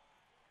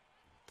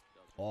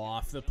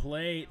 Off the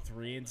plate.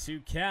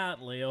 3-2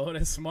 count.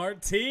 Leonis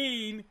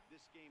Martin.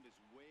 This game is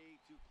way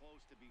too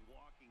close to be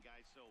walking,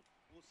 guys, so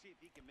we'll see if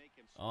he can make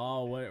him.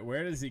 Oh,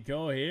 where does he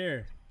go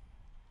here?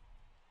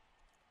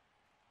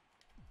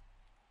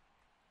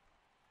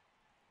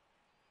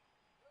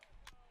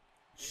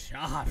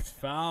 Chopped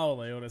foul.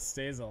 Leonis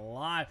stays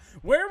alive.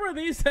 Where were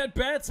these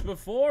at-bats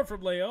before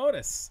from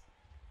Leonis?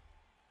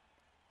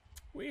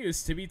 We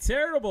used to be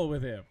terrible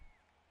with him.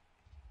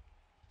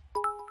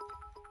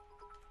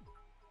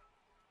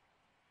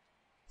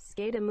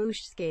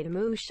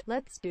 Skatamoosh,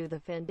 let's do the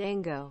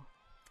fandango.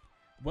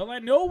 Well, I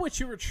know what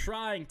you were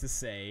trying to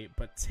say,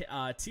 but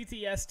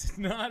TTS did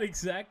not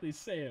exactly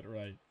say it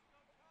right.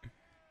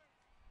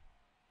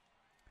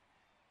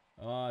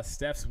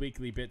 Steph's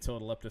weekly bit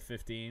total up to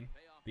 15.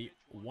 The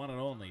one and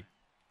only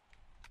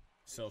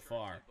so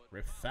far.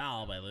 Rip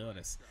foul by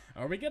Leonis.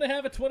 Are we going to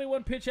have a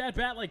 21 pitch at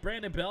bat like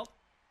Brandon Belt?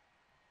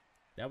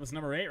 That was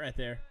number 8 right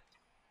there.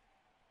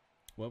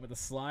 Went with the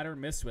slider,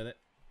 missed with it.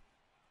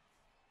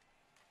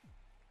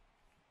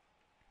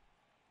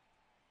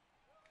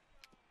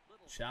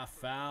 Shot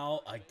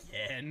foul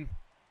again.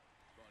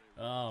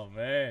 Oh,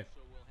 man.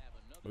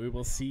 We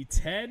will see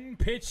 10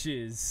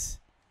 pitches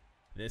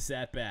this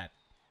at bat.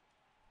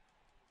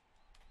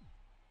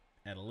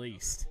 At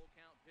least.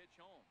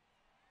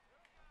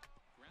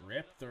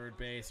 Rip third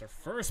base or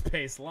first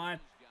base line.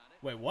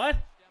 Wait, what?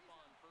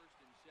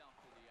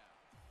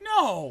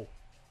 No!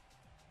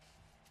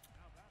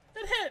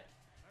 It hit.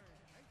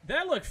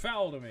 That looked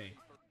foul to me.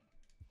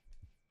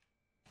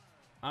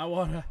 I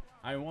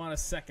want a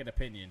second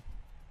opinion.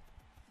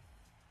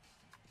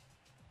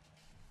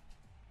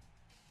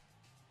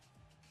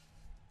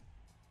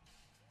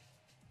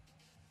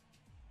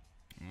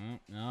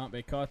 No, Nope,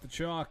 they caught the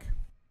chalk.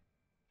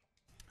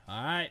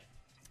 All right.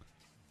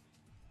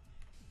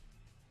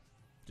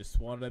 Just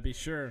wanted to be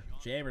sure.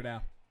 Jammer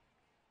now.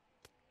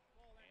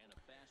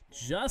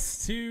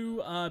 Just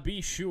to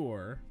be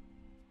sure,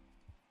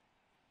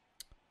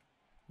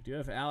 we do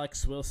have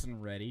Alex Wilson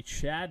ready.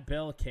 Chad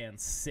Bell can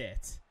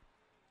sit.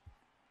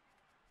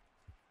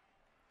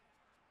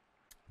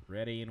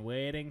 Ready and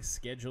waiting.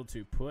 Scheduled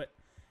to put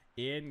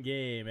in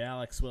game.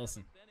 Alex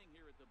Wilson.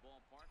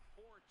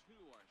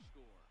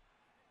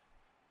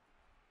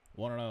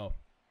 1-0.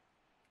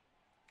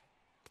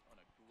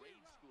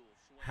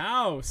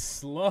 How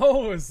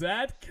slow is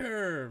that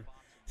curve?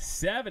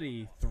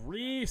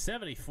 73,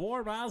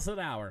 74 miles an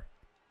hour.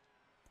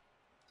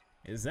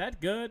 Is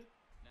that good?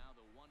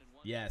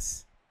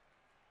 Yes.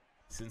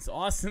 Since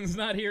Austin's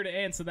not here to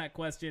answer that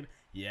question,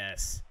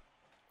 yes.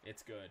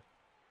 It's good.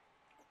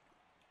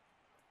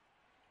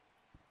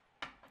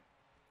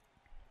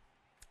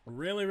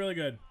 Really, really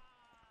good.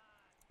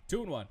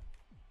 2-1.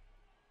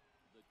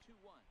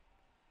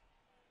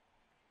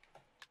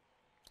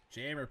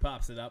 Jammer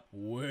pops it up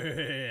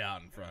way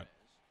out in front.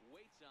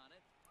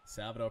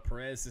 Salvador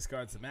Perez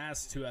discards the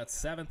mass. 2 out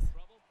 7th.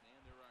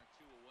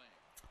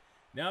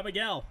 Now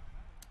Miguel.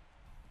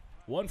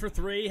 1 for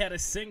 3. Had a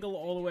single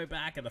all the way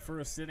back in the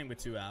first inning with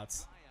 2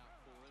 outs.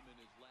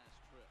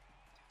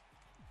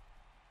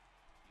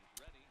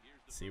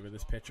 See where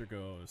this pitcher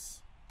goes.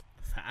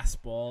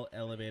 Fastball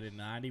elevated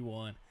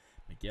 91.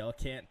 Miguel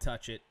can't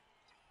touch it.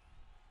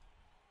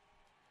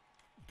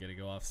 Gonna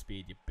go off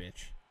speed, you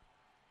bitch.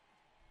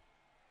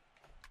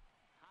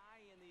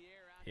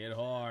 Hit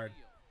hard.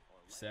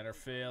 Center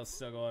field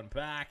still going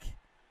back.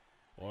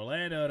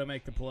 Orlando to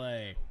make the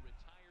play.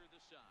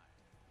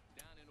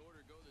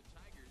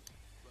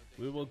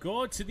 We will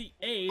go to the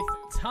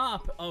 8th,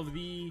 top of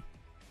the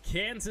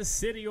Kansas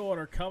City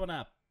order coming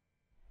up.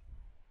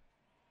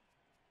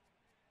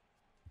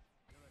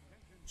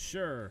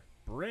 Sure,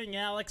 bring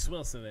Alex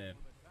Wilson in.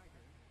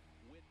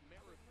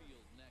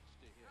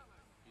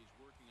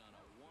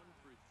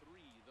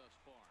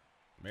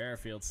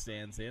 Merrifield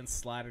stands in.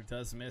 Slider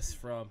does miss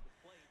from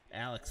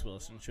Alex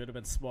Wilson. Should have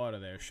been smarter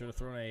there. Should have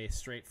thrown a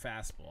straight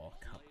fastball.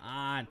 Come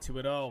on,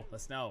 2-0.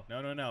 Let's no.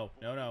 No.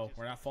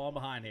 We're not falling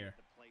behind here.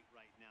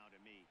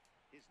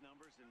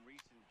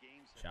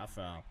 Shot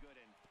foul.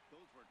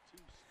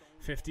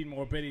 15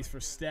 more biddies for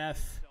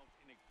Steph.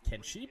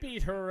 Can she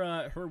beat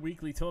her her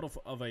weekly total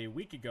of a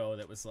week ago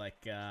that was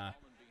like, God,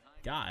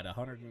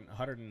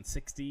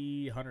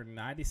 160,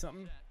 190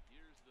 something?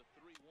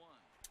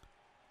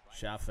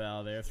 Shot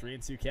foul there.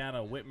 3-2 count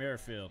on Whit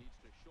Merrifield.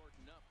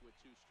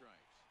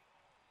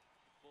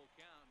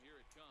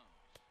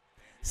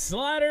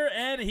 Slider,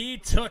 and he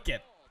took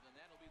it.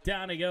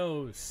 Down he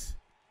goes.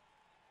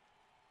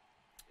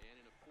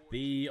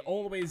 The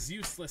always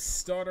useless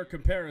starter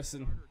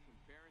comparison.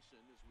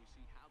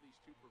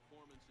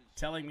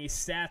 Telling me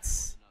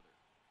stats,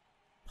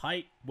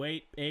 height,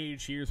 weight,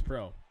 age, years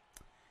pro.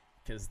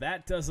 Because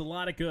that does a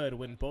lot of good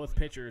when both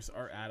pitchers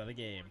are out of the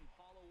game.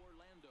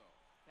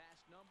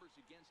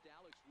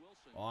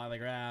 On the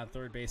ground,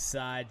 third base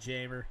side,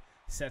 Jamer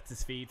sets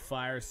his feet,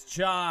 fires.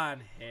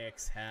 John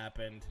Hicks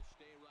happened.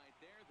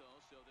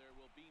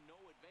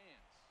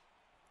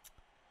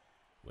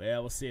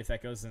 Well, we'll see if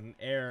that goes in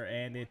error,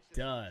 and it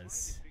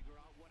does.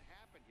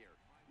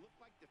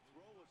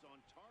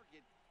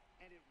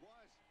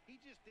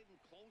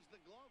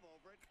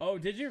 Oh,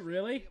 did you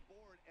really?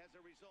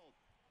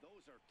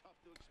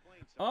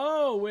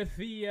 Oh, with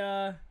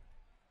the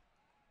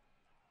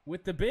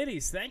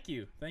biddies. Thank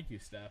you,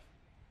 Steph.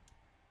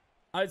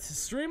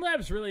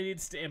 Streamlabs really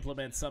needs to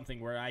implement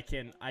something where I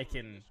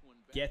can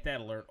get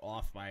that alert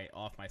off my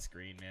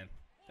screen, man.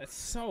 That's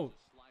so.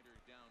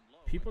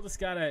 People just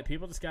gotta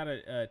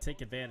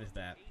take advantage of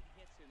that.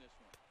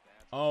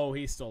 Oh,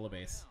 he stole a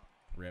base.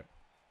 Rip.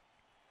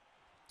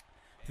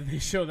 Do they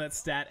show that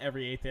stat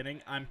every 8th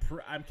inning? I'm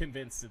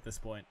convinced at this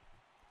point.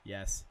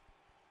 Yes.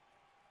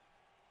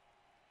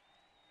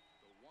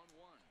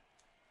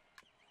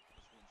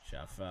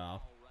 Shot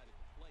foul.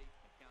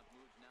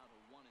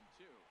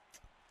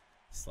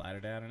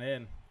 Slider down and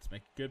in. Let's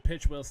make a good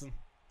pitch, Wilson.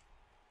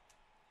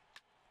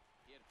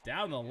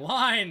 Down the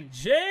line.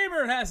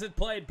 Jamer has it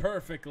played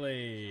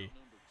perfectly.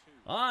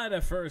 On the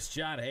first,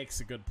 John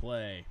Hicks, a good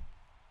play.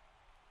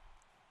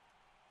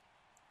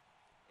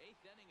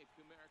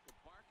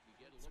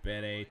 It's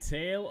been a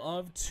tale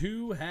of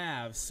 2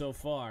 halves so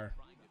far.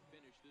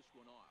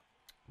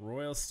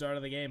 Royals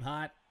started the game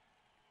hot.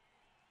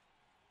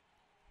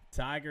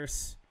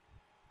 Tigers,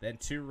 then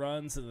 2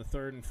 runs in the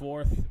 3rd and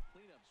 4th.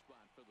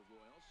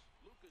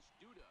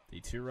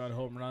 The 2-run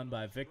home run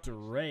by Victor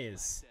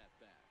Reyes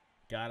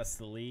got us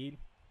the lead.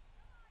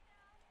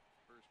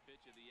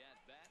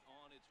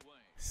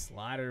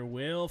 Slider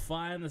will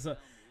find this.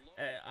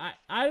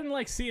 I didn't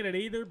like seeing it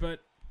either,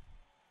 but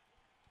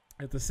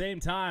at the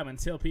same time,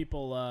 until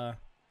people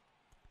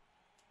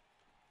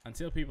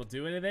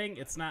do anything,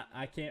 it's not.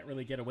 I can't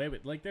really get away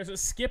with. Like, there's a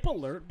skip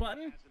alert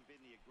button,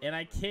 and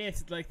I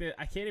can't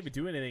even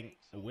do anything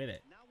with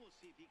it.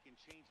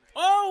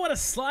 Oh, what a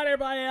slider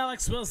by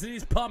Alex Wilson.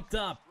 He's pumped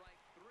up.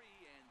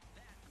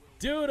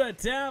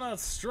 Duda down on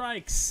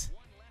strikes.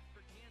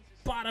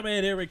 Bottom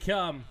 8, here we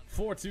come.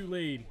 4-2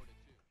 lead.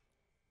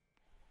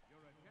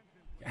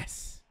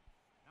 Yes.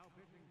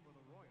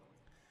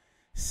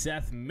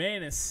 Seth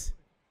Maness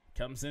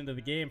comes into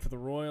the game for the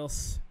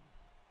Royals.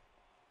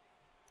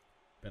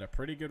 Been a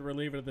pretty good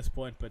reliever at this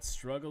point, but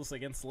struggles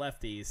against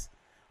lefties.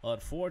 Well,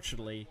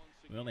 unfortunately,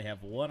 we only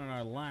have one in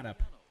our lineup.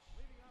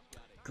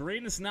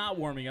 Green is not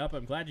warming up.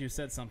 I'm glad you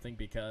said something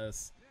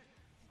because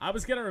I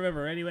was going to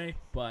remember anyway,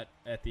 but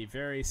at the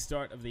very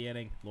start of the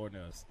inning, Lord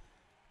knows.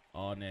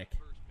 Oh, Nick.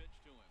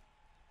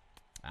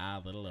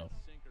 Ah, little low.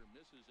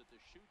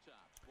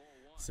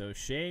 So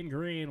Shane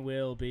Green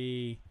will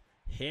be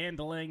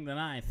handling the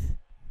ninth.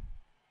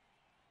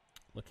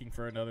 Looking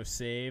for another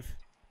save.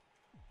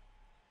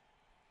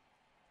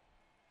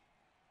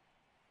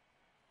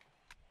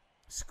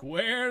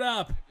 Squared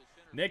up.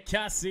 Nick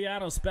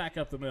Castellanos back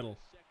up the middle.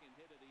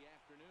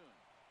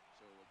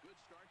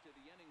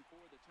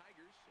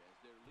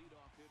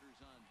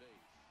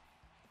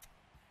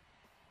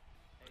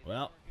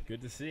 Well,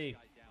 good to see.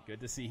 Good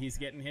to see he's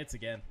getting hits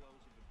again.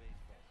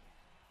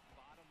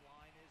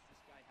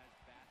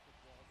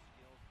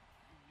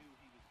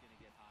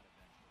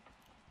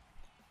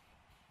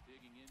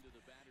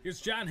 Here's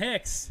John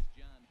Hicks.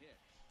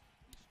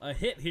 A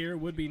hit here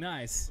would be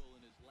nice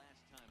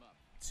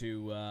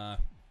to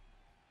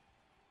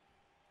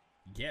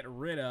get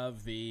rid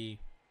of the...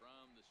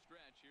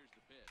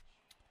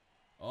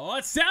 Oh,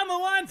 it's down the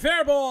line,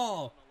 fair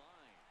ball.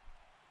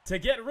 To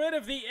get rid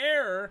of the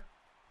error,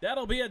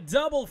 that'll be a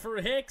double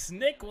for Hicks.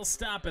 Nick will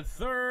stop at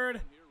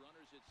third.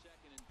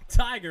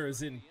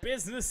 Tigers in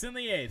business in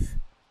the 8th.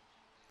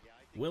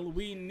 Will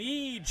we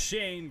need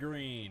Shane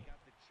Green?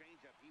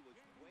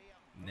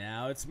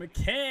 Now it's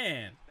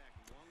McCann.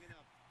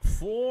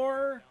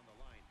 For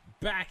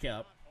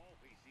backup,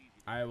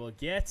 I will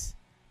get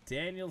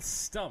Daniel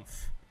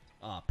Stumpf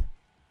up.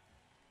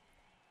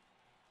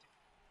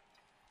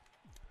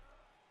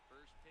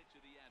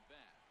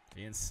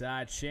 The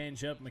inside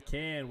changeup,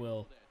 McCann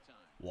will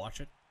watch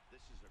it.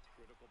 This is a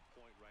critical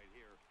point right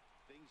here.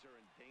 Things are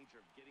in danger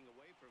of getting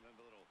away from him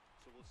a little,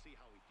 so we'll see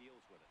how he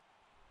deals with it.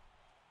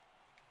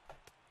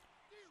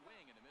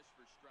 Swing and a miss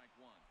for strike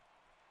one.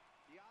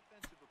 The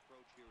offensive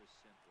approach here is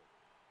simple.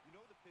 You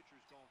know the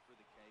pitcher's going for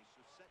the K,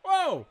 so set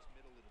Whoa!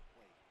 the middle of the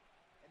plate.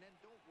 And then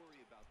don't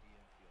worry about the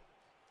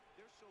infielders.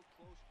 They're so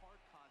close, hard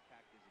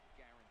contact is a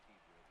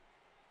guaranteed win.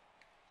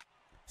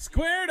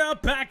 Squared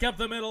up, back up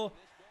the middle.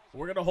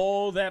 We're going to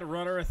hold that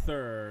runner at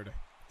third.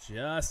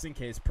 Just in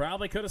case.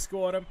 Probably could have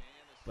scored him,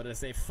 but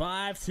it's a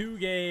 5-2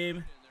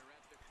 game.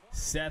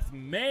 Seth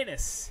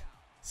Maness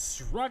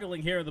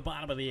struggling here at the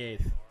bottom of the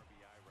 8th.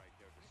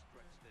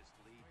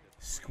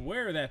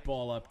 Square that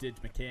ball up, did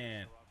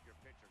McCann.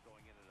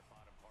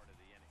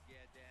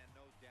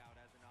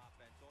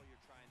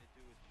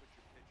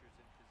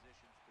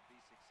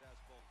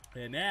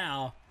 And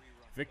now,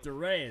 Victor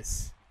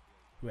Reyes,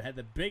 who had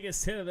the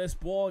biggest hit of this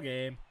ball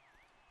game,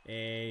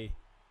 a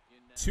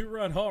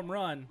 2-run home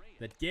run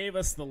that gave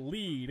us the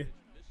lead.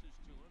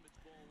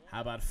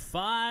 How about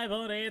 5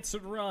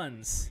 unanswered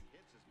runs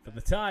for the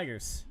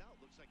Tigers?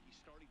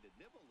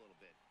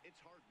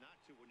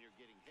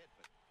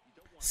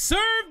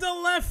 Served to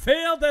left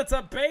field. That's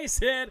a base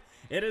hit.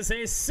 It is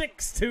a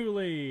 6-2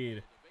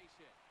 lead.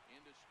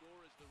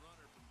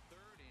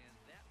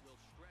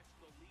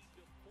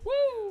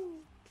 Woo!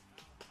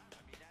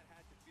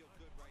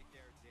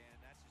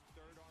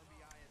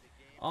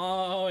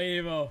 Oh,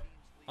 Evo.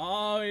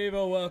 Oh,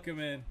 Evo, welcome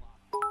in.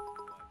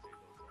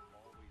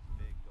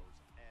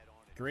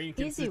 Green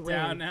can Easy sit win.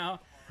 down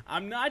now.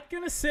 I'm not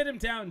going to sit him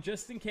down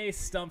just in case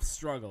Stump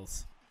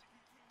struggles.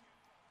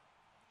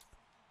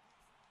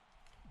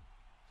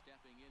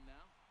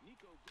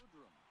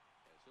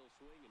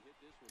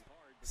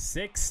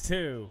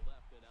 6-2.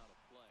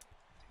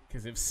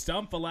 Because if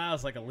Stump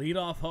allows like a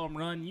leadoff home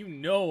run, you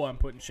know I'm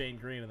putting Shane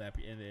Green in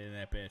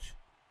that pitch.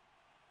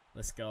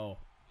 Let's go.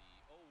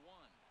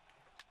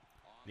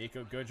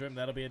 Nico Goodrum,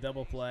 that'll be a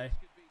double play.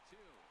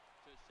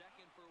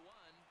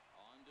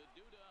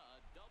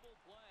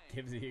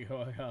 Gives you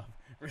a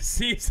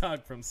receives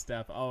hug from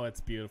Steph. Oh,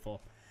 it's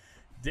beautiful.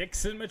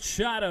 Dixon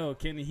Machado,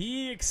 can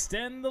he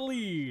extend the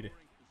lead?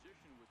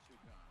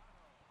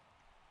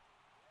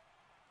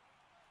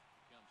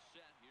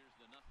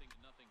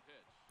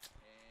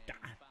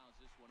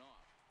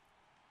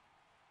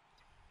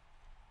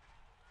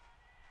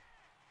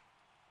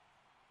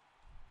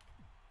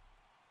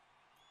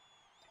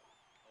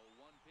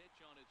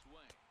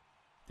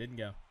 Didn't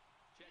go.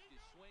 Checked his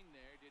swing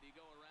there. Did he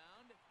go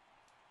around?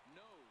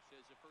 No,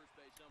 says the first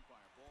base umpire.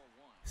 Ball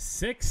one.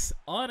 6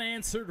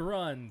 unanswered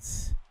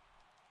runs.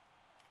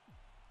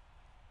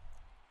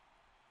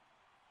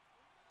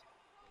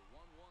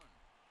 1-1.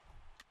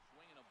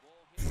 Swinging a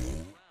ball hit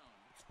around,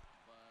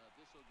 but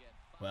this will get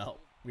fouled. Well,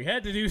 we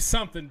had to do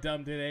something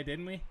dumb today,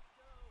 didn't we?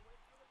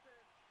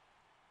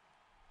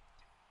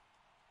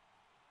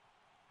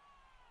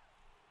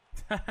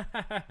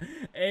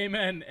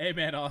 Amen.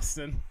 Amen,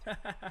 Austin.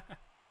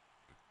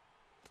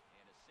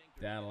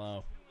 Down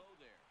low.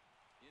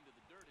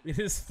 It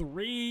is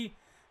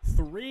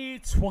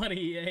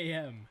 3:20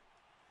 a.m.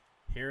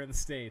 here in the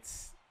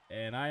States.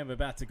 And I am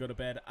about to go to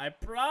bed. I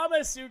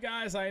promise you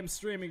guys I am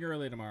streaming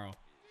early tomorrow.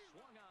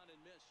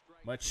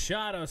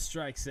 Machado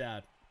strikes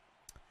out.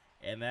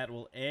 And that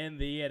will end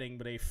the inning.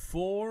 But a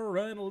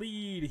 4-run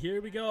lead.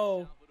 Here we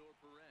go.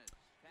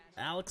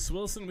 Alex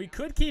Wilson. We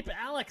could keep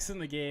Alex in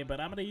the game, but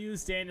I'm going to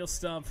use Daniel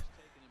Stumpf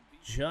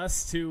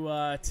just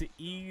to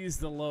ease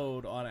the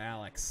load on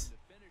Alex.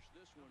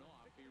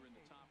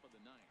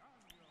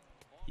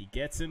 He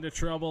gets into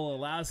trouble,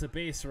 allows a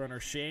base runner.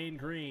 Shane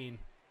Green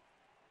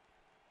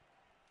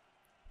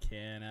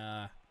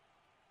can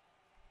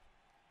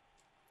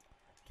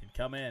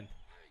come in.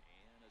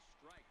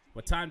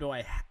 What time do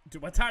I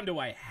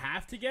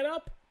have to get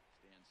up?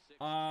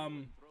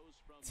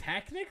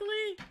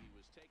 Technically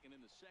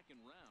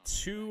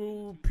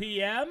 2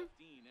 p.m.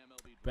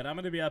 But I'm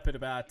gonna be up at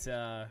about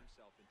 8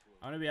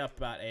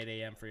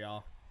 a.m. for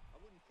y'all.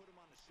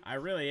 I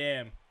really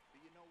am.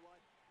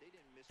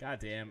 God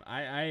damn.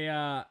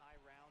 I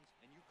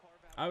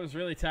was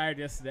really tired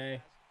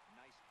yesterday.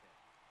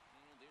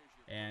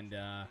 And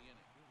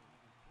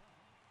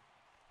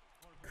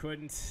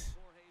couldn't.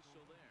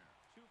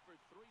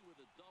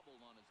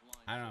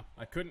 I don't know.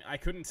 I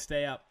couldn't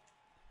stay up.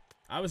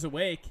 I was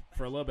awake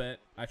for a little bit.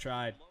 I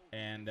tried,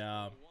 and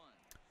I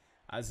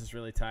was just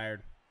really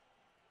tired.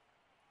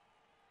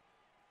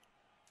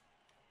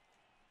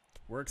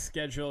 Work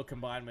schedule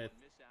combined with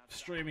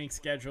streaming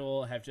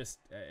schedule have just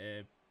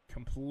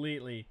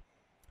completely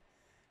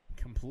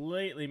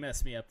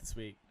messed me up this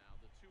week.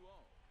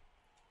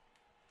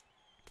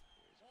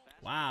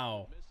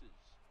 Wow.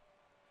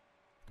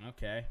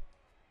 Okay.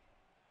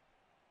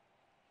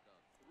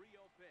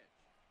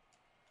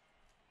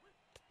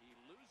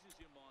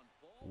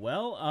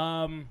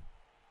 Well,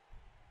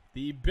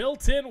 the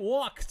built-in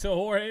walk to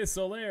Jorge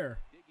Soler.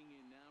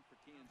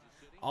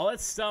 I'll let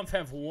Stumpf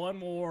have one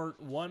more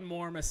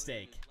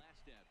mistake.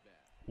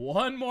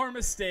 One more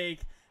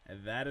mistake,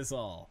 and that is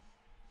all.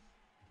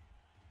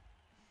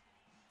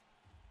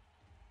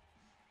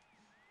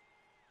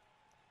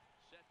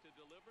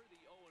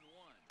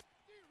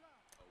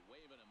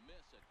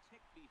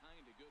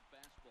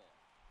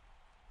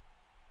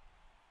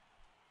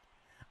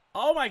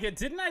 Oh my god,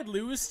 didn't I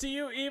lose to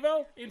you,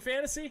 Evo, in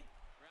fantasy?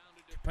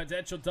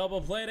 Potential double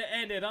play to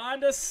end it.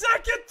 On to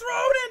second,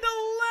 thrown into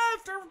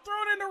left, or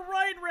thrown into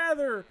right,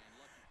 rather.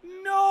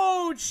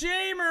 No,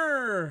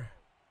 Jamer.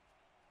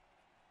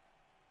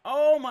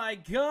 Oh my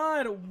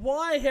god,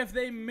 why have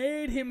they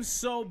made him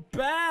so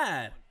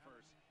bad?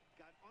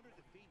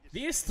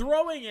 These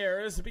throwing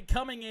errors are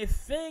becoming a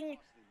thing,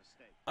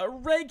 a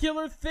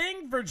regular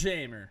thing for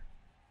Jamer.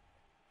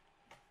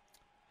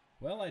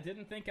 Well, I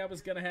didn't think I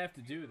was going to have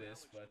to do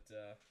this, but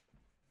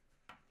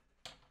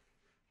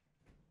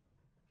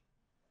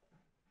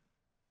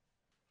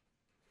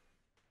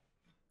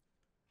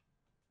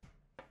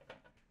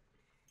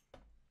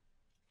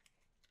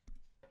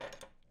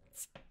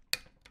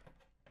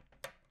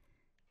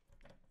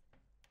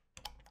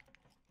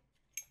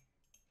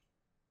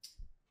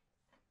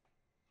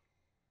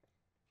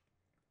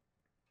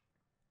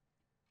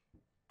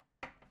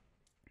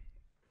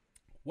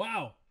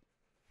wow.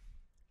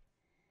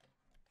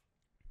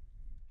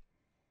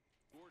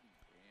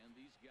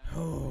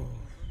 Oh.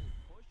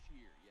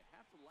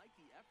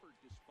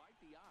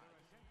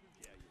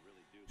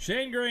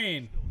 Shane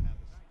Green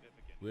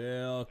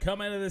will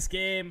come into this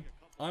game,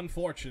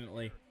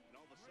 unfortunately.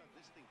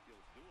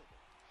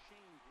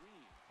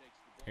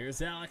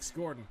 Here's Alex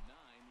Gordon.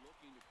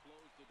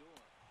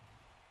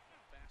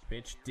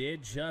 Pitch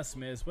did just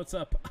miss. What's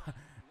up?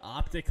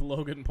 Optic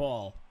Logan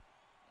Paul.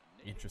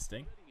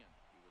 Interesting.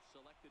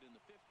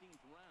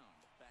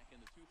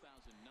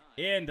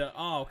 And,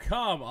 oh,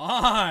 come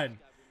on.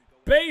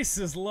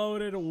 Bases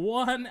loaded,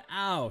 1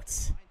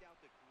 out.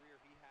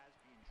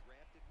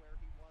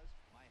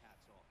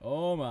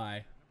 Oh,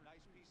 my.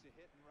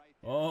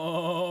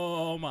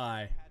 Oh,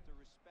 my.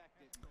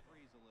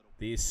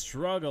 The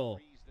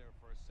struggle.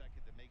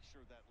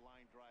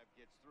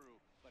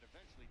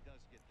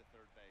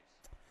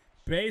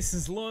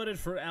 Bases loaded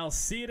for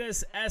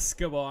Alcides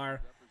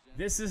Escobar.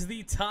 This is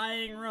the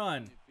tying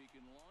run.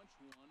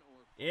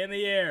 In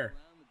the air.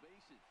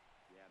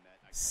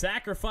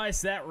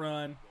 Sacrifice that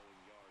run.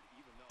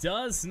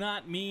 Does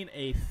not mean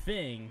a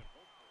thing.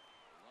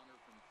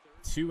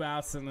 2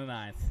 outs in the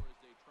 9th.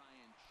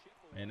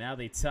 And now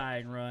the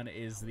tying run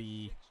is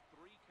the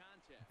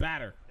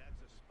batter.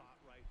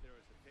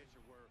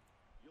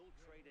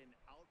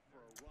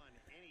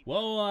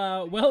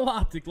 Well,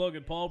 Optic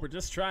Logan Paul. We're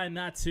just trying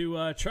not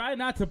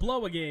to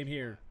blow a game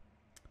here.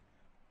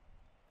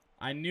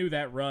 I knew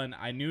that run.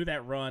 I knew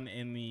that run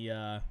in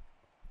the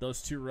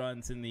those 2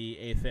 runs in the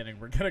 8th inning.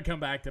 We're gonna come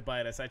back to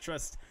bite us. I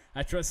trust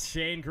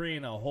Shane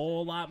Green a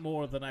whole lot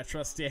more than I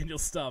trust Daniel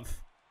Stumpf.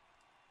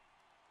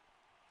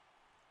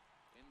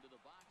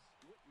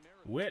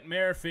 Whit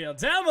Merrifield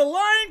down the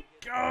line.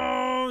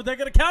 Oh, they're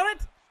gonna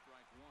count it.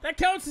 That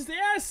counts as the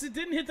S. It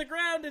didn't hit the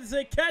ground. It is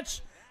a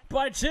catch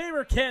by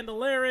Jamer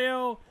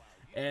Candelario,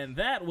 and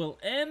that will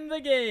end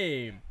the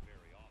game.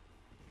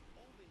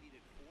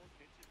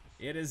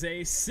 It is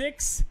a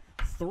 6-3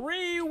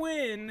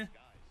 win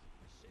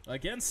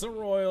against the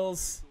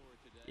Royals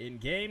in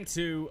Game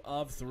 2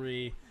 of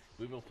 3.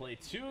 We will play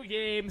 2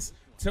 games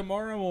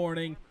tomorrow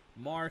morning.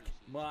 Mark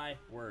my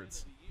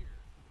words.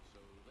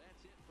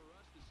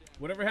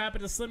 Whatever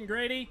happened to Slim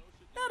Grady?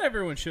 Not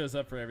everyone shows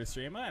up for every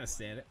stream. I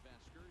understand it.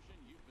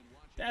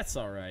 That's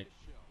all right.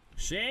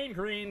 Shane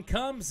Green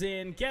comes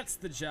in, gets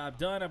the job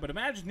done. I would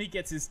imagine he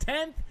gets his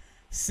 10th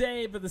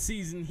save of the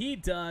season. He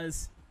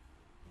does.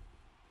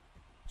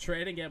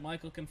 Trading at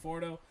Michael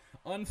Conforto.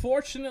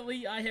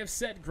 Unfortunately, I have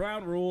set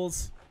ground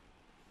rules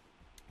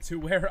to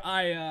where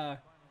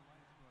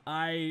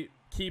I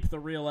keep the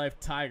real-life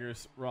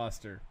Tigers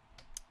roster.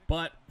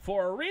 But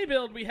for a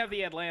rebuild, we have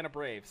the Atlanta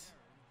Braves.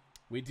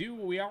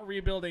 We are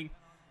rebuilding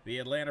the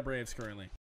Atlanta Braves currently.